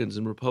Republicans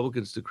and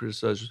Republicans to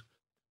criticize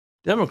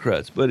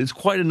Democrats, but it's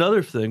quite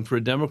another thing for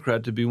a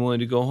Democrat to be willing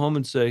to go home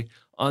and say,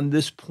 on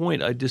this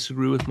point, I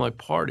disagree with my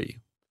party.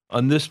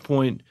 On this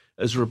point,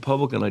 as a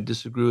Republican, I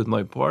disagree with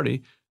my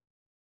party,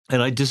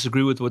 and I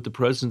disagree with what the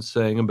president's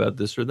saying about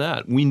this or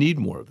that. We need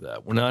more of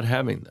that. We're not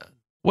having that.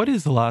 What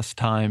is the last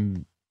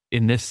time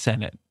in this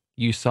Senate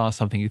you saw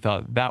something you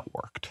thought that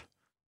worked?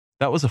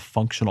 That was a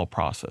functional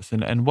process.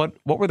 And what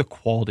were the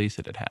qualities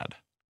that it had?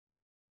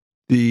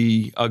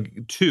 The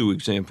two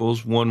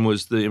examples. One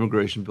was the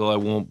immigration bill. I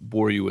won't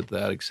bore you with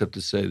that, except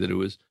to say that it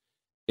was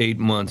 8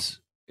 months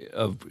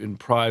in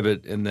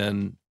private and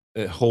then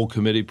a whole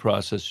committee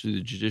process through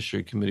the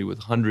Judiciary Committee with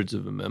hundreds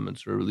of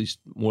amendments, or at least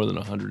more than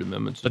 100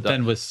 amendments. But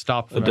then was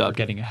stopped from ever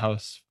getting a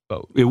House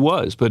vote. It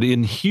was, but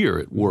in here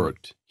it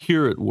worked.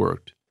 Here it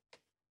worked.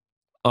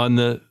 On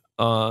the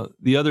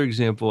other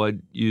example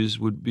I'd use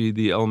would be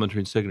the Elementary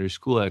and Secondary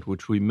School Act,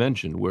 which we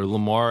mentioned, where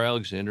Lamar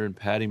Alexander and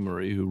Patty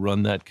Murray, who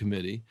run that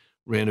committee,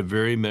 ran a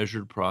very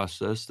measured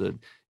process that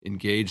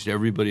engaged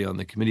everybody on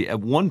the committee.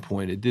 At one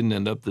point, it didn't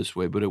end up this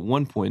way, but at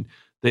one point,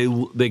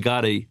 they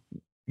got a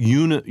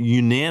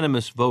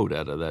unanimous vote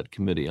out of that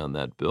committee on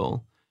that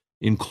bill,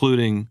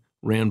 including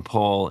Rand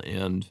Paul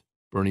and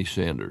Bernie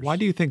Sanders. Why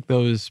do you think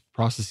those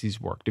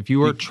processes worked? If you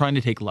were trying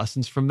to take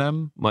lessons from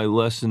them? My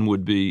lesson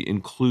would be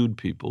include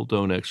people,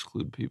 don't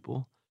exclude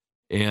people,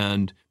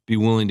 and be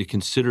willing to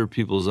consider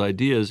people's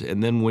ideas.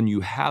 And then when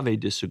you have a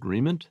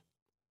disagreement,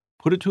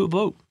 put it to a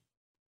vote.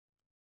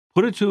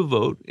 Put it to a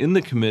vote in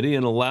the committee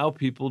and allow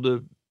people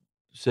to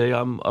say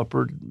I'm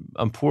for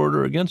it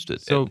or against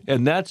it. So,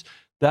 and that's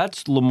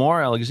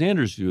Lamar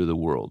Alexander's view of the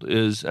world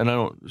is, and I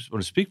don't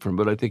want to speak for him,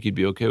 but I think he'd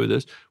be okay with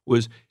this,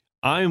 was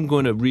I am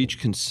going to reach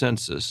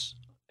consensus,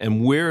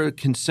 and where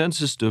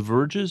consensus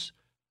diverges,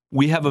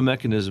 we have a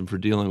mechanism for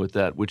dealing with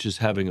that, which is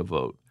having a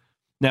vote.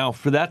 Now,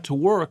 for that to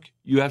work,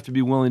 you have to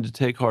be willing to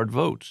take hard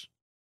votes,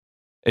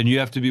 and you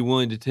have to be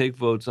willing to take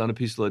votes on a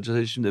piece of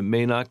legislation that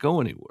may not go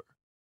anywhere.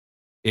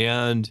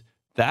 And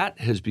that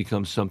has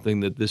become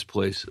something that this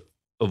place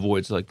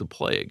avoids like the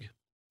plague.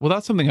 Well,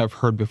 that's something I've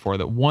heard before,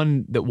 that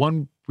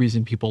one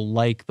reason people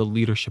like the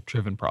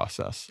leadership-driven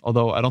process,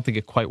 although I don't think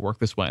it quite worked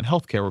this way in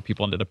healthcare, where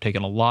people ended up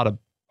taking a lot of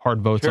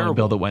hard votes on a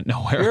bill that went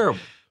nowhere. Terrible.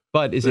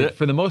 But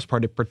for the most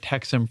part, it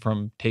protects them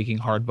from taking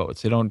hard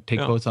votes. They don't take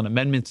votes on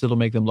amendments that'll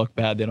make them look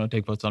bad. They don't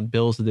take votes on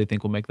bills that they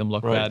think will make them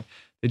look bad.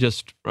 They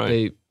just,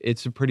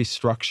 it's a pretty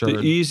structured,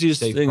 the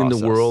easiest thing process. In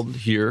the world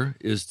here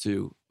is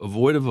to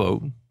avoid a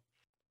vote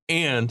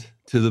and,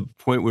 to the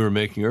point we were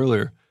making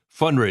earlier,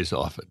 fundraise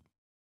often.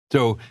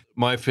 So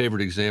my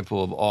favorite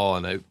example of all,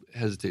 and I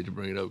hesitate to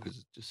bring it up because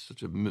it's just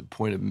such a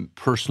point of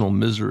personal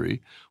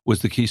misery,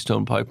 was the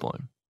Keystone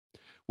Pipeline,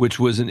 which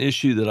was an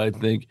issue that I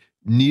think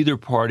neither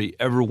party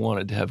ever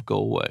wanted to have go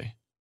away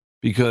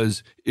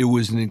because it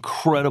was an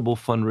incredible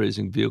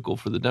fundraising vehicle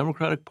for the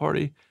Democratic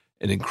Party,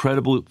 an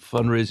incredible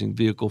fundraising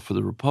vehicle for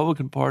the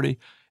Republican Party.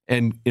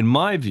 And in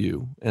my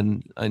view,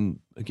 and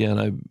again,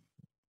 I've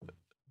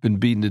been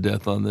beaten to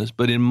death on this,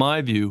 but in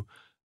my view,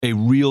 a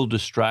real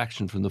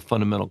distraction from the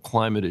fundamental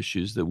climate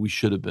issues that we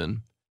should have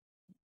been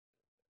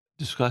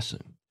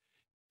discussing.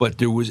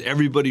 But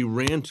everybody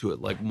ran to it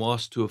like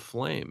moss to a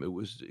flame. It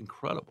was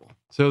incredible.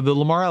 So the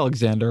Lamar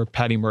Alexander,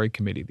 Patty Murray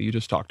committee that you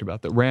just talked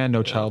about that ran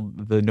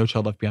the No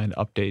Child Left Behind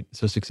update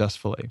so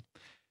successfully,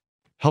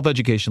 health,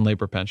 education,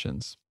 labor,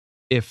 pensions.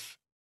 if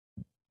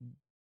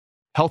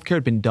healthcare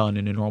had been done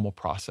in a normal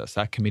process,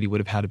 that committee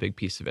would have had a big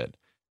piece of it.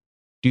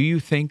 Do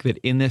you think that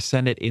in this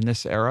Senate, in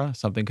this era,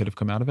 something could have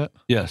come out of it?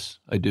 Yes,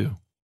 I do.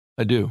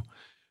 I do.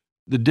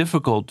 The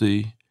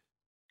difficulty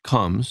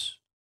comes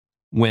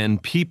when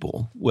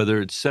people,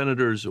 whether it's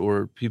senators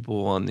or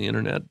people on the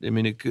internet, I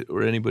mean,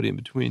 or anybody in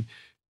between,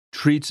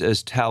 treats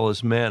as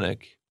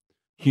talismanic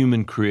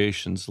human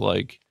creations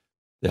like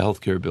the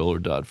healthcare bill or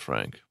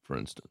Dodd-Frank, for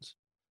instance.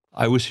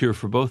 I was here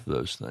for both of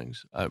those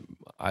things.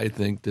 I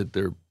think that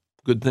there are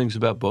good things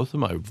about both of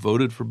them. I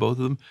voted for both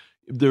of them.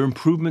 There are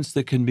improvements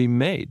that can be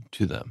made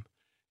to them.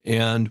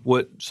 And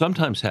what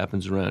sometimes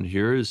happens around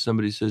here is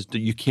somebody says,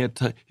 "You can't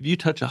if you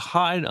touch a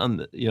hide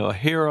on a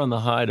hair on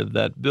the hide of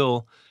that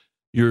bill,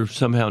 you're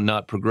somehow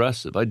not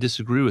progressive." I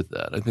disagree with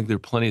that. I think there are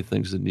plenty of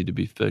things that need to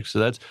be fixed. So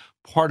that's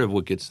part of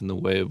what gets in the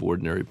way of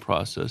ordinary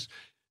process.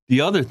 The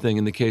other thing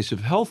in the case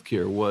of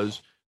healthcare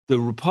was the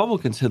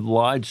Republicans had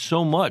lied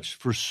so much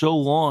for so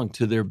long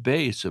to their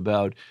base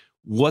about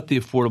what the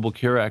Affordable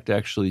Care Act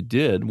actually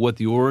did, what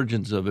the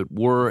origins of it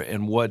were,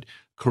 and what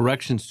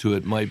corrections to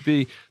it might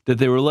be, that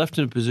they were left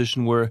in a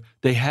position where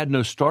they had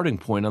no starting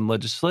point on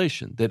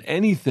legislation, that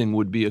anything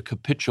would be a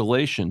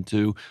capitulation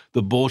to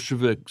the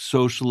Bolshevik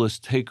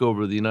socialist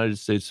takeover of the United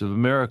States of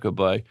America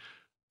by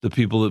the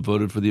people that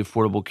voted for the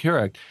Affordable Care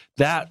Act.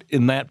 That,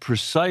 in that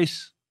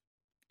precise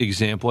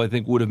example, I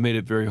think would have made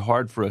it very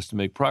hard for us to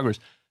make progress.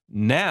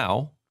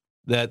 Now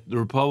that the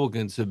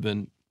Republicans have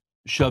been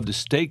shoved a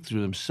stake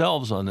through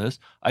themselves on this,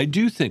 I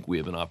do think we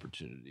have an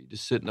opportunity to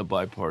sit in a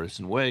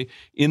bipartisan way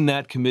in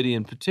that committee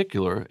in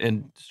particular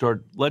and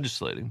start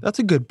legislating. That's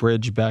a good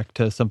bridge back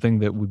to something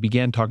that we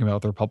began talking about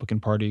with the Republican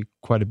Party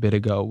quite a bit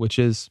ago, which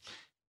is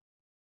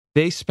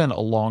they spent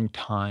a long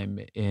time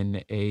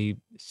in a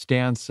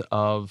stance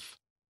of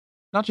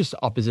not just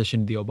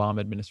opposition to the Obama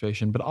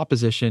administration, but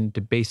opposition to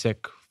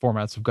basic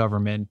formats of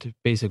government,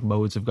 basic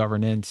modes of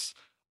governance,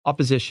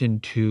 opposition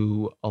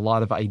to a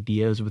lot of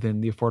ideas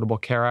within the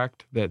Affordable Care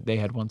Act that they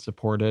had once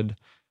supported,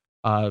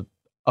 a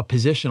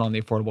position on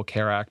the Affordable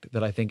Care Act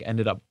that I think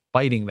ended up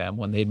biting them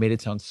when they had made it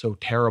sound so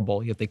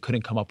terrible, yet they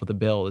couldn't come up with a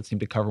bill that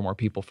seemed to cover more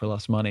people for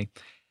less money.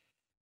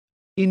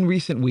 In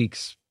recent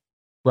weeks,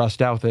 Ross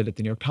Douthat at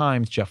the New York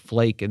Times, Jeff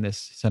Flake, and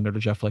this Senator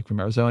Jeff Flake from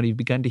Arizona, you've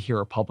begun to hear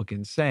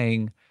Republicans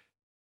saying,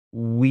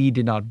 we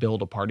did not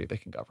build a party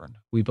that can govern.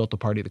 We built a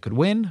party that could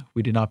win.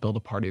 We did not build a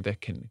party that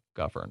can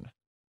govern.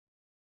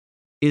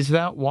 Is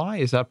that why?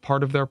 Is that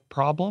part of their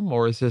problem?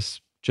 Or is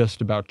this just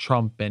about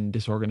Trump and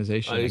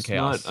disorganization and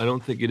chaos? I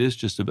don't think it is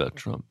just about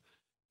Trump.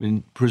 I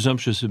mean,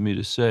 presumptuous of me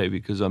to say,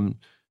 because I'm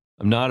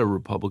not a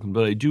Republican,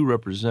 but I do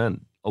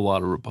represent a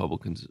lot of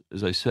Republicans.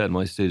 As I said,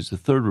 my state is the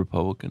third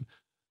Republican.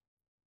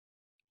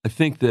 I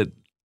think that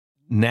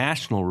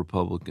national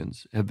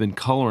Republicans have been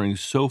coloring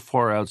so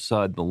far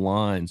outside the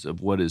lines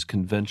of what is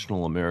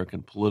conventional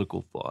American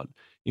political thought,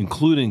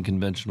 including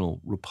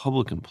conventional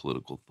Republican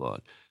political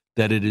thought,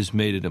 that it has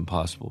made it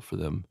impossible for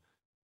them.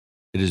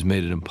 It has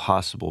made it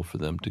impossible for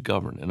them to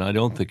govern. And I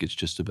don't think it's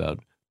just about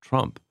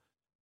Trump.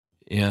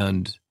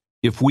 And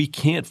if we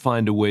can't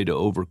find a way to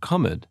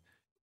overcome it,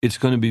 it's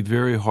going to be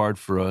very hard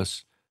for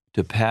us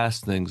to pass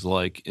things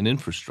like an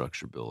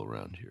infrastructure bill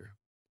around here,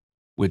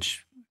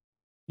 which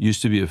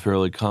used to be a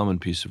fairly common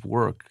piece of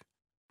work.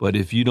 But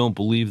if you don't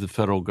believe the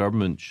federal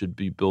government should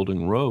be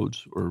building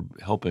roads or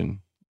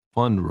helping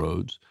fund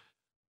roads,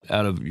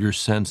 out of your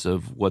sense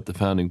of what the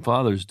founding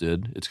fathers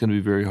did, it's going to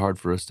be very hard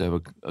for us to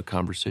have a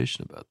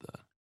conversation about that.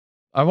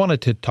 I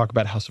wanted to talk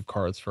about House of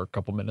Cards for a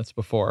couple minutes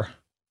before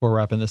we're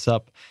wrapping this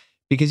up,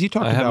 because you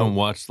talked about... I haven't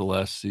watched the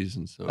last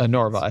season, so...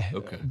 nor have I.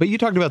 Okay. But you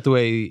talked about the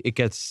way it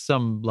gets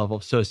some level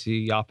of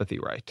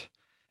sociopathy right.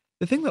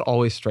 The thing that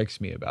always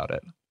strikes me about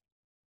it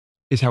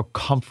is how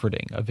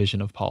comforting a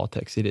vision of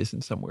politics it is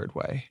in some weird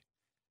way.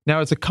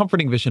 Now, it's a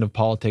comforting vision of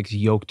politics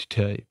yoked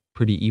to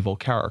pretty evil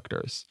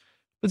characters.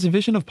 It's a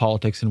vision of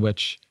politics in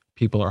which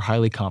people are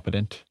highly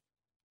competent,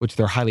 which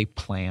they're highly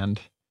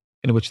planned,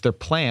 in which their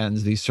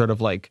plans, these sort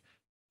of like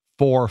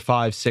 4,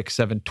 5, 6,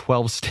 7,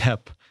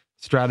 12-step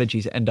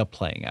strategies end up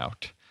playing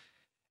out.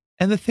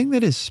 And the thing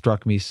that has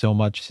struck me so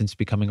much since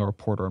becoming a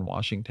reporter in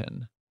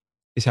Washington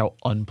is how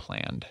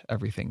unplanned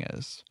everything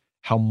is,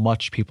 how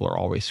much people are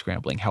always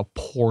scrambling, how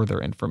poor their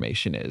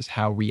information is,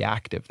 how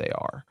reactive they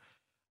are.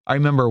 I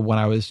remember when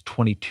I was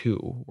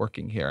 22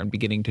 working here and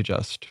beginning to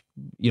just,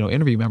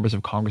 interview members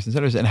of Congress and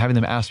senators and having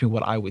them ask me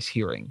what I was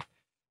hearing.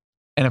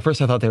 And at first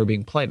I thought they were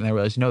being polite, and I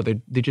realized, no,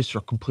 they just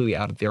are completely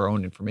out of their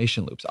own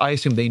information loops. I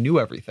assumed they knew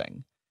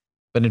everything,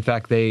 but in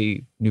fact,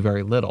 they knew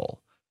very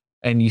little.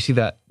 And you see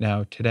that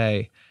now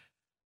today.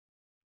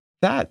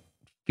 That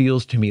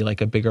feels to me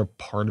like a bigger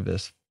part of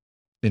this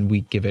than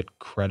we give it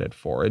credit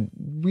for. It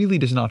really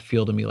does not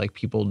feel to me like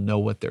people know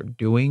what they're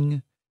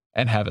doing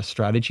and have a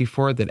strategy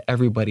for it, that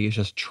everybody is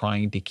just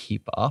trying to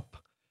keep up,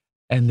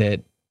 and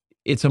that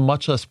it's a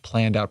much less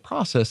planned out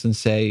process than,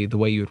 say, the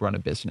way you would run a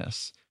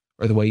business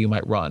or the way you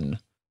might run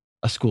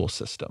a school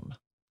system.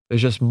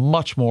 There's just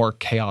much more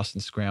chaos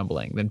and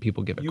scrambling than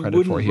people give it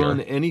credit for here. You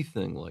wouldn't run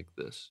anything like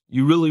this.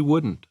 You really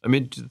wouldn't. I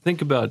mean,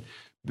 think about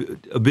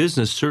A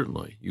business,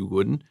 certainly, you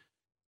wouldn't.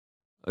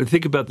 I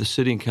think about the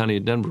city and county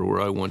of Denver,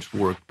 where I once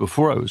worked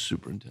before I was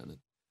superintendent.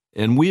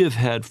 And we have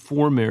had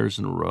 4 mayors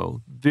in a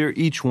row,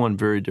 each one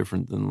very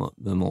different than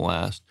the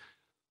last,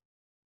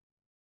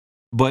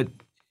 but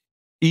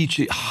each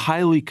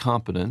highly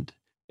competent,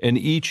 and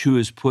each who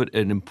has put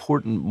an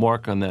important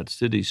mark on that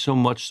city, so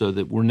much so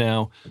that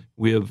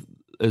we have,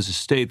 as a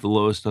state, the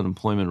lowest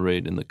unemployment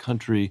rate in the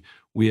country.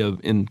 We have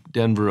in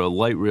Denver a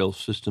light rail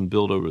system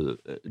built over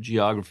the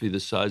geography the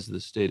size of the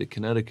state of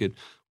Connecticut.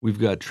 We've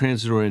got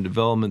transit-oriented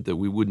development that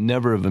we would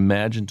never have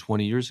imagined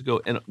 20 years ago.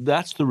 And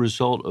that's the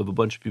result of a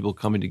bunch of people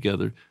coming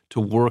together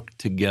to work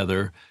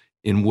together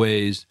in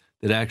ways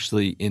that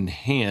actually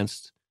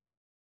enhanced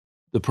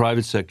the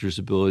private sector's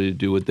ability to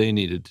do what they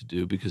needed to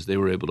do because they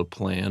were able to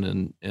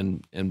plan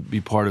and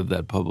be part of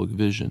that public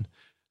vision.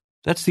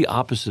 That's the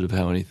opposite of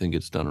how anything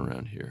gets done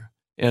around here.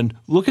 And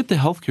look at the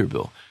healthcare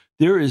bill.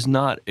 There is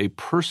not a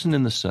person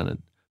in the Senate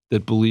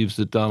that believes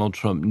that Donald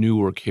Trump knew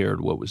or cared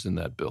what was in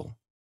that bill.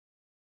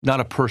 Not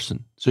a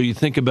person. So you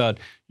think about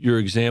your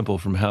example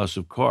from House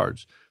of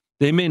Cards.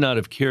 They may not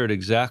have cared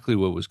exactly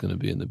what was going to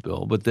be in the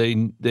bill, but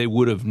they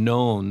would have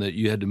known that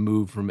you had to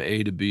move from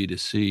A to B to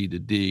C to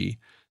D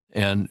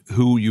and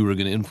who you were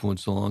going to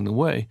influence along the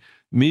way.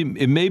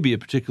 It may be a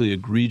particularly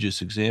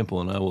egregious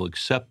example, and I will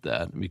accept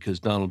that because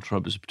Donald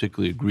Trump is a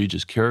particularly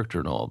egregious character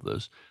in all of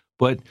this.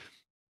 But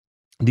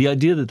the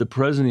idea that the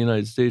President of the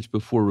United States,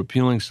 before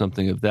repealing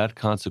something of that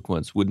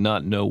consequence, would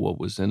not know what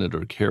was in it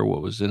or care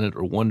what was in it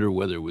or wonder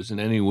whether it was in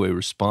any way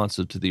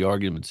responsive to the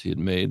arguments he had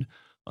made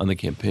on the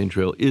campaign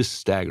trail is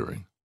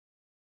staggering.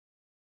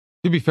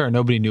 To be fair,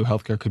 nobody knew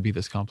healthcare could be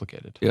this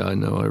complicated. Yeah, I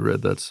know. I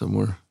read that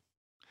somewhere.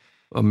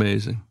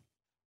 Amazing.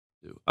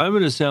 I'm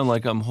going to sound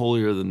like I'm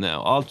holier than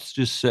thou. I'll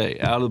just say,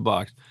 out of the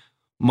box,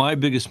 my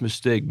biggest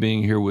mistake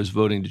being here was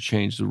voting to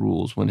change the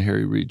rules when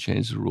Harry Reid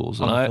changed the rules.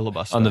 On the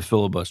filibuster. On the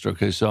filibuster.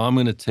 Okay, so I'm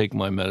going to take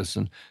my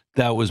medicine.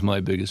 That was my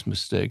biggest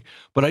mistake.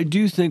 But I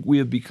do think we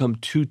have become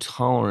too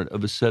tolerant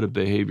of a set of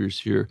behaviors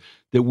here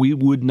that we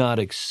would not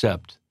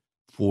accept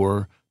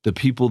for the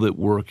people that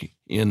work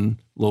in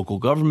local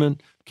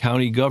government,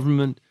 county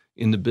government,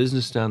 in the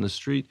business down the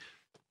street.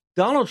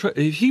 Donald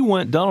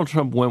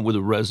Trump went with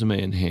a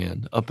resume in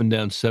hand up and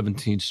down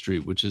 17th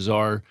Street, which is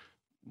our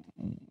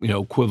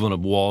equivalent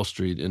of Wall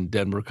Street in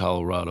Denver,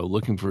 Colorado,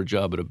 looking for a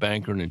job at a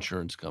bank or an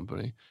insurance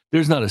company.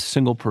 There's not a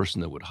single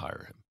person that would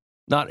hire him.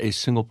 Not a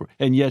single person.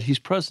 And yet he's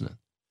president.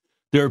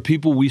 There are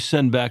people we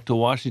send back to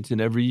Washington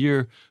every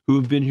year who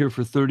have been here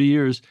for 30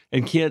 years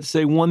and can't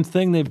say one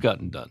thing they've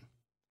gotten done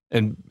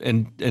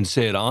and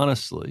say it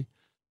honestly.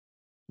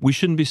 We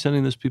shouldn't be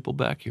sending those people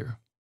back here.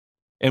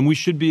 And we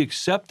should be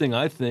accepting,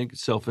 I think,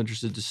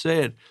 self-interested to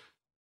say it,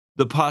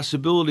 the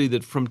possibility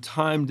that from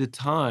time to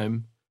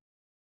time,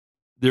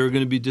 there are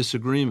going to be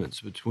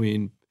disagreements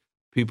between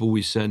people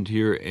we send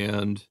here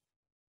and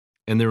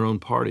their own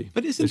party.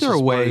 But isn't there a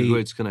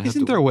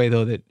way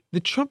though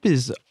that Trump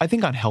is, I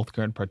think on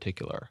healthcare in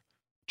particular,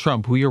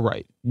 Trump, who you're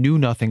right, knew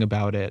nothing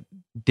about it,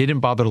 didn't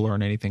bother to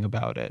learn anything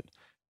about it.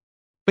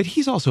 But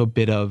he's also a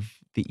bit of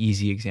the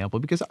easy example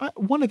because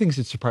one of the things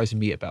that surprised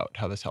me about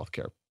how this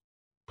healthcare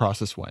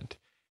process went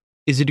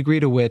is a degree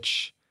to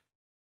which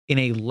in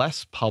a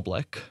less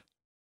public,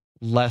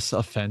 less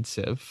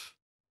offensive,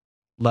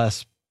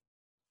 less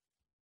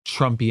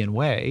Trumpian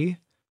way,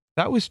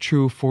 that was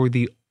true for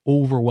the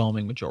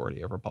overwhelming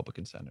majority of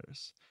Republican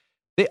senators.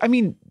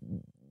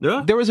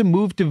 There was a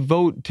move to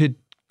vote to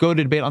go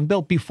to debate on the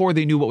bill before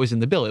they knew what was in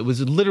the bill. It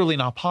was literally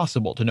not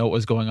possible to know what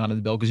was going on in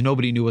the bill because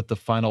nobody knew what the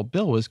final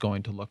bill was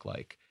going to look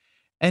like.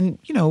 And,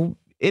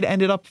 it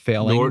ended up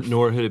failing.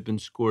 Nor had it been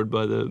scored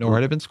by the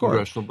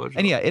congressional budget.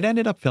 And it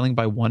ended up failing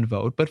by one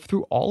vote. But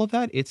through all of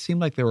that, it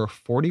seemed like there were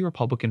 40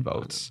 Republican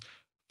votes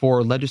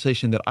for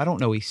legislation that I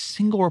don't know a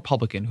single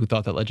Republican who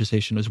thought that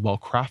legislation was well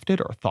crafted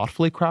or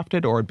thoughtfully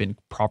crafted or had been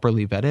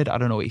properly vetted. I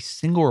don't know a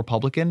single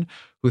Republican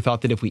who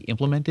thought that if we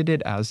implemented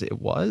it as it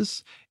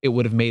was, it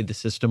would have made the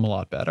system a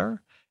lot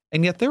better.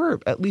 And yet there were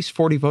at least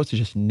 40 votes that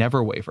just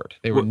never wavered.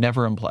 They were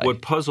never in play.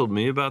 What puzzled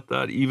me about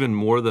that, even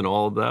more than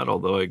all of that,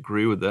 although I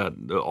agree with that,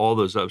 all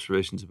those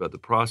observations about the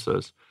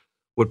process,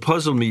 what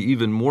puzzled me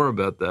even more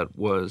about that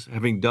was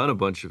having done a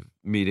bunch of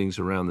meetings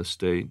around the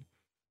state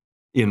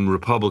in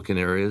Republican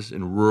areas,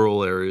 in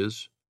rural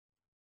areas,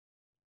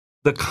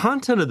 the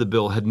content of the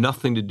bill had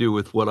nothing to do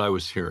with what I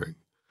was hearing.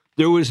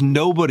 There was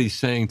nobody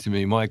saying to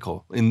me,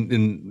 Michael,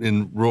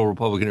 in rural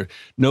Republican area,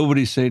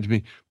 nobody saying to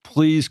me,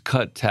 please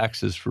cut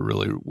taxes for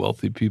really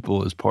wealthy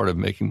people as part of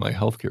making my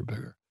health care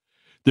bigger.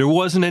 There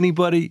wasn't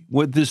anybody,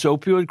 with this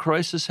opioid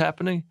crisis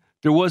happening,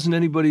 there wasn't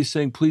anybody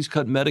saying, please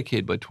cut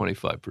Medicaid by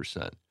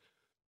 25%.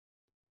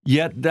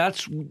 Yet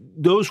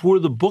those were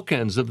the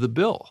bookends of the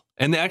bill.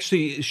 And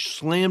actually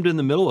slammed in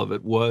the middle of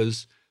it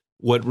was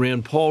what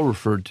Rand Paul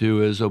referred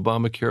to as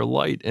Obamacare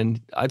Light.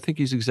 And I think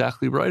he's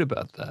exactly right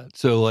about that.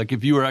 So like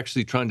if you were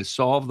actually trying to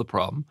solve the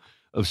problem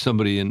of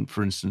somebody in,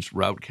 for instance,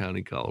 Routt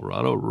County,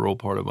 Colorado, a rural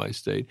part of my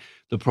state,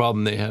 the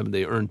problem they have,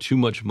 they earn too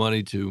much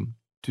money to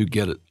to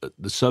get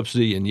the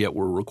subsidy, and yet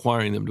we're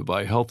requiring them to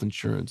buy health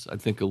insurance. I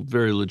think a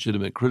very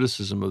legitimate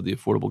criticism of the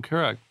Affordable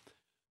Care Act.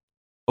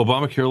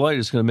 Obamacare Light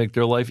is going to make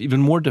their life even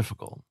more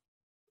difficult.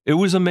 It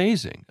was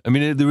amazing. I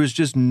mean, there was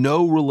just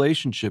no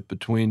relationship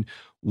between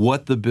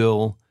what the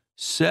bill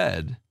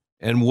said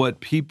and what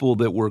people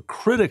that were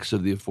critics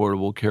of the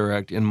Affordable Care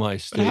Act in my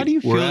state were asking. How do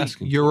you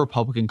feel your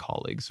Republican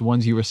colleagues, the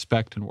ones you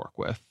respect and work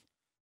with,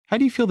 how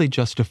do you feel they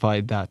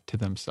justified that to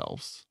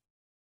themselves?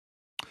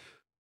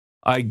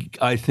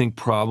 I think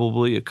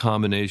probably a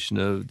combination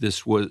of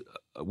this was,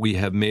 we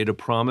have made a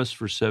promise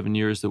for 7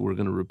 years that we're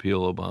going to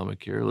repeal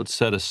Obamacare. Let's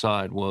set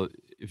aside, well,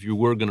 if you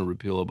were going to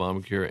repeal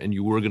Obamacare and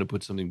you were going to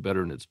put something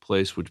better in its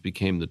place, which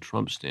became the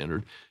Trump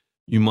standard,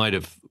 you might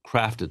have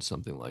crafted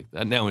something like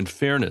that. Now, in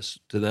fairness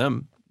to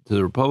them, to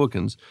the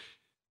Republicans,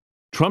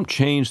 Trump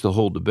changed the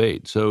whole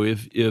debate. So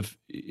if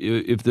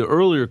the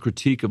earlier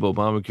critique of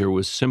Obamacare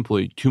was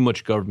simply too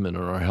much government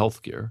on our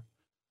health care,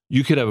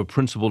 you could have a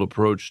principled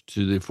approach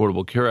to the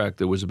Affordable Care Act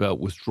that was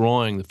about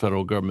withdrawing the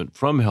federal government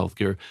from health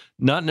care,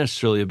 not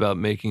necessarily about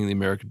making the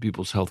American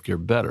people's health care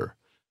better.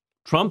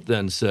 Trump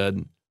then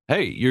said,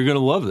 hey, you're going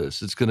to love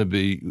this.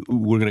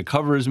 We're going to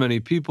cover as many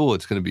people.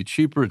 It's going to be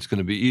cheaper. It's going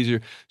to be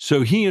easier.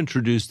 So he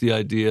introduced the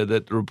idea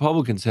that the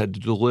Republicans had to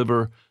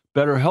deliver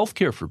better health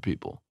care for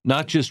people,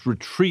 not just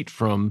retreat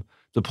from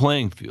the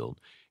playing field.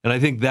 And I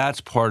think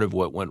that's part of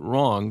what went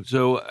wrong.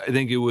 So I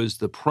think it was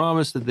the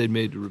promise that they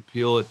made to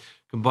repeal it,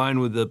 combined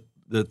with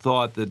the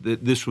thought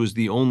that this was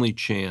the only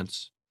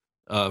chance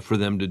for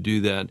them to do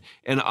that.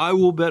 And I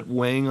will bet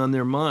weighing on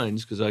their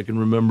minds, because I can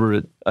remember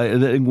it, I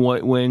think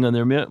weighing on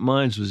their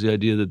minds was the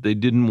idea that they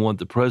didn't want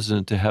the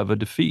president to have a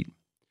defeat.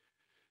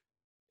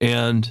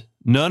 And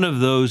none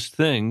of those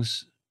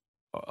things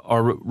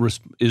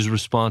is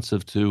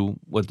responsive to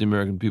what the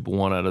American people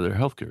want out of their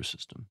healthcare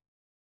system.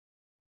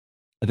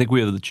 I think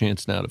we have the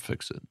chance now to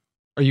fix it.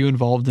 Are you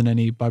involved in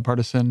any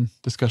bipartisan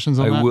discussions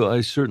on that? I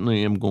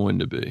certainly am going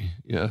to be,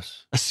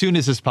 yes. As soon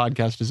as this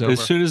podcast is over.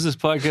 As soon as this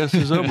podcast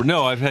is over.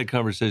 No, I've had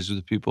conversations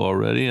with people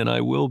already, and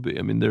I will be.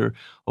 I mean, there are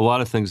a lot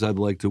of things I'd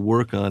like to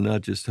work on, not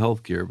just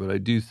healthcare, but I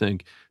do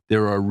think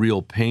there are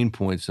real pain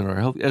points in our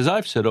health. As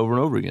I've said over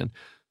and over again,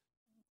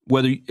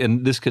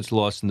 and this gets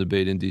lost in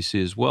debate in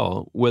D.C. as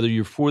well, whether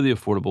you're for the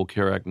Affordable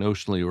Care Act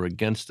notionally or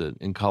against it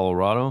in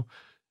Colorado,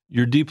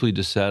 you're deeply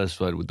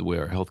dissatisfied with the way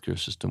our healthcare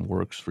system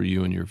works for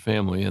you and your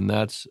family. And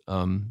that's,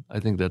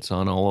 I think that's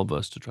on all of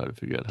us to try to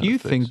figure out how to fix. Do you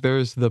think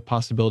there's the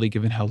possibility,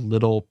 given how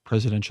little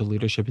presidential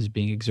leadership is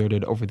being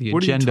exerted over the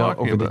agenda,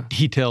 over the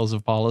details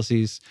of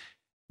policies,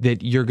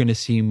 that you're going to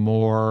see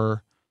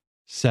more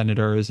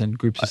senators and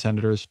groups of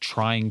senators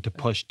trying to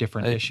push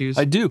different issues?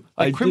 I do.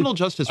 Criminal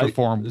justice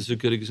reform this is a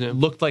good example.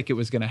 Looked like it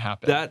was going to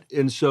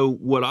happen.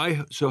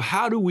 So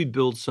how do we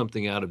build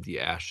something out of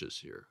the ashes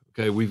here?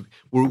 Okay,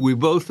 we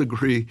both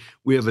agree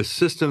we have a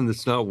system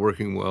that's not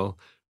working well.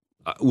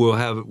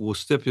 We'll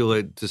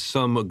stipulate to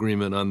some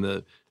agreement on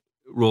the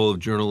role of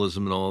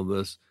journalism in all of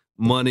this.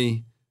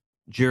 Money,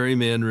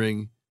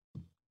 gerrymandering,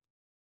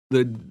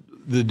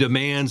 the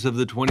demands of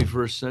the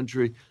 21st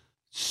century.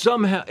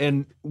 Somehow,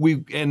 and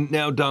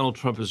now Donald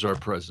Trump is our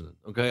president.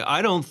 Okay,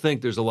 I don't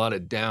think there's a lot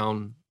of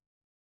downside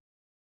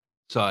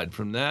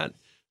from that.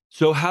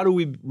 So how do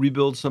we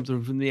rebuild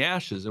something from the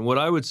ashes? And what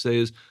I would say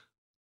is,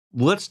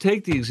 let's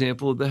take the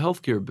example of the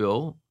healthcare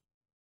bill,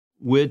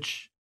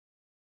 which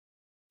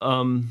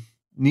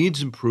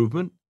needs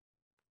improvement.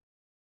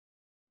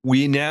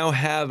 We now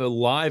have a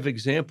live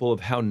example of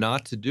how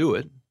not to do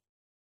it.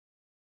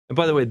 And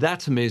by the way,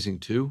 that's amazing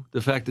too,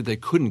 the fact that they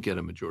couldn't get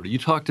a majority. You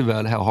talked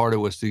about how hard it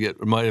was to get,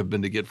 or might have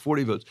been to get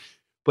 40 votes.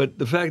 But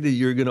the fact that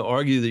you're going to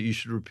argue that you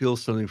should repeal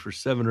something for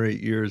 7 or 8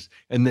 years,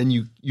 and then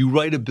you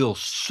write a bill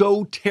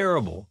so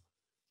terrible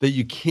that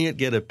you can't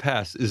get it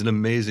passed is an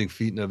amazing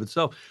feat in of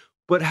itself.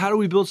 But how do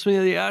we build something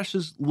out of the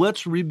ashes?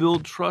 Let's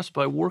rebuild trust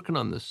by working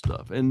on this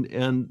stuff,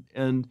 and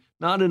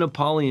not in a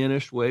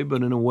Pollyannish way,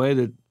 but in a way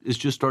that is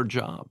just our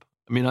job.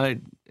 I mean,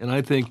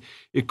 I think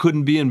it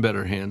couldn't be in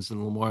better hands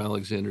than Lamar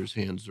Alexander's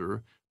hands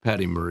or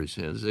Patty Murray's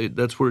hands.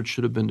 That's where it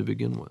should have been to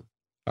begin with.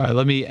 All right,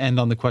 let me end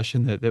on the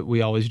question that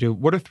we always do.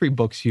 What are 3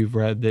 books you've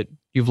read that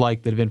you've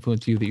liked, that have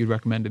influenced you, that you'd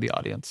recommend to the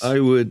audience?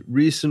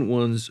 Recent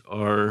ones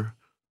are,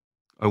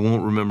 I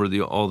won't remember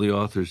all the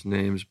authors'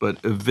 names, but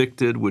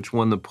Evicted, which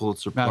won the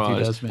Pulitzer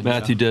Prize.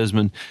 Matthew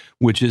Desmond,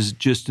 which is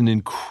just an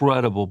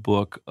incredible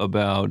book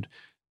about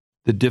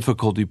the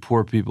difficulty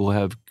poor people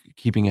have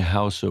keeping a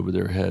house over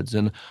their heads.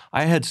 And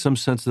I had some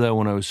sense of that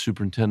when I was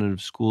superintendent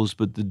of schools,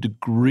 but the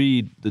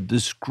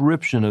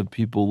description of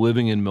people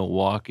living in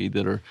Milwaukee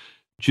that are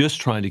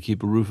just trying to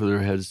keep a roof over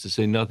their heads, to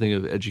say nothing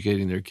of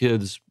educating their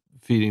kids,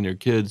 feeding their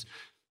kids.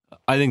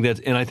 I think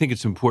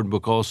it's an important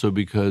book also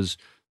because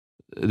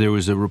there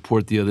was a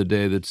report the other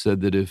day that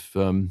said that if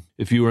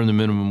you earn the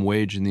minimum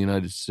wage in the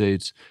United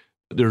States,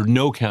 there are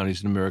no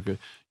counties in America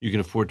you can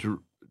afford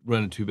to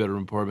rent a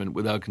 2-bedroom apartment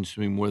without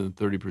consuming more than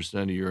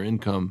 30% of your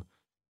income.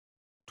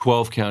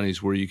 12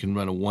 counties where you can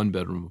rent a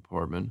 1-bedroom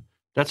apartment.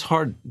 That's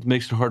hard. It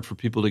makes it hard for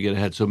people to get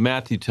ahead. So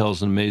Matthew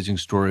tells an amazing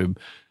story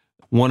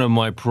One of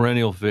my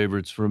perennial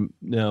favorites from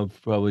now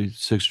probably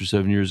 6 or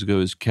 7 years ago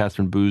is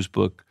Catherine Boo's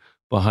book,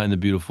 Behind the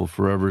Beautiful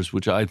Forevers,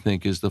 which I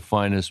think is the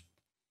finest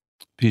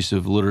piece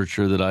of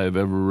literature that I have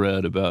ever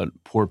read about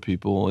poor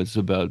people. It's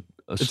about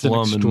a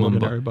slum in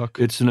Mumbai. Book.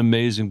 It's an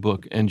amazing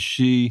book. And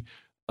she,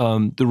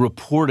 the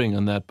reporting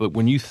on that book,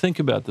 when you think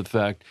about the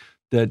fact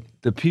that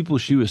the people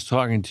she was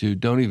talking to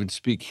don't even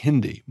speak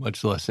Hindi,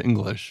 much less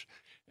English,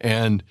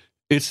 and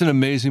it's an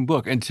amazing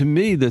book. And to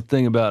me, the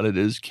thing about it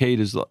is Kate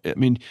is, I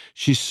mean,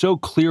 she's so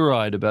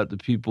clear-eyed about the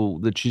people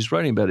that she's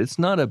writing about.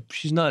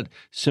 She's not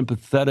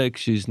sympathetic.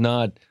 She's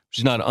not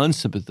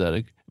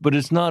unsympathetic, but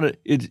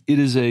it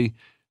is a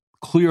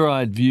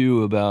clear-eyed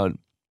view about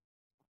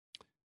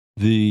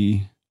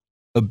the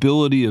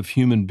ability of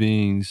human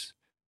beings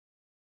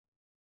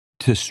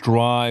to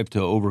strive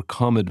to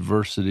overcome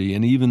adversity.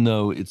 And even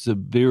though it's a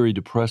very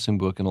depressing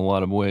book in a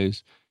lot of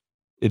ways,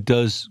 it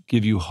does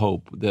give you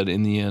hope that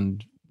in the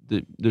end,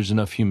 that there's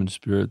enough human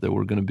spirit that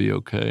we're going to be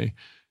okay.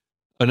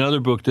 Another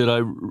book that I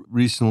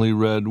recently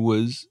read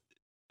was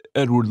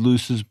Edward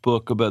Luce's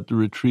book about the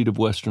retreat of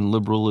Western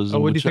liberalism. Oh,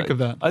 what do you think of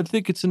that? I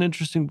think it's an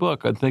interesting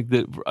book. I think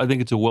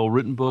it's a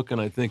well-written book,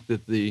 and I think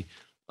that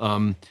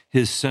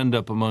his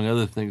send-up, among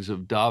other things,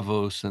 of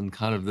Davos and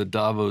kind of the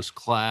Davos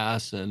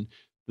class and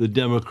the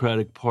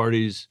Democratic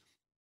Party's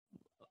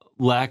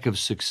lack of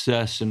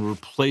success in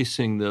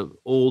replacing the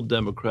old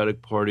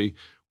Democratic Party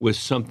with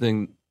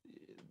something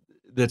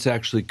that's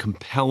actually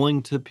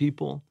compelling to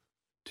people,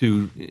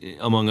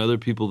 among other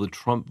people, the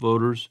Trump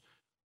voters.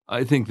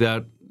 I think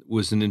that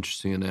was an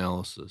interesting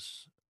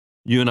analysis.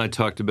 You and I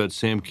talked about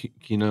Sam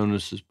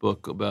Quinones'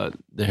 book about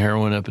the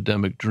heroin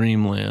epidemic,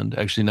 Dreamland.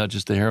 Actually, not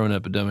just the heroin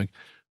epidemic,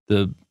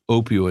 the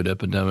opioid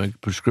epidemic,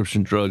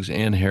 prescription drugs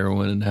and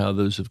heroin, and how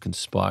those have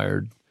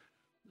conspired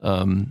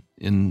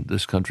in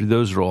this country.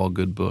 Those are all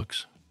good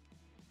books.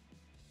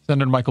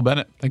 Senator Michael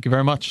Bennet, thank you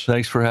very much.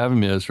 Thanks for having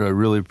me, Ezra. I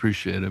really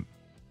appreciate it.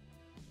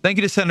 Thank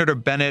you to Senator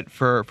Bennet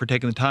for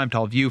taking the time, to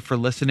all of you for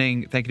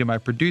listening. Thank you to my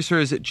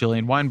producers,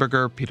 Jillian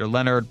Weinberger, Peter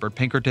Leonard, Bert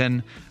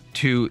Pinkerton,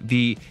 to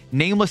the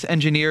nameless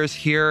engineers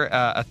here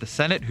at the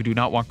Senate who do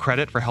not want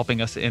credit for helping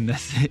us in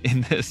this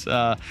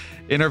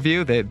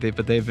interview, but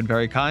they've been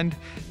very kind.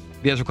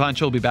 The Ezra Klein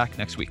Show will be back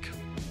next week.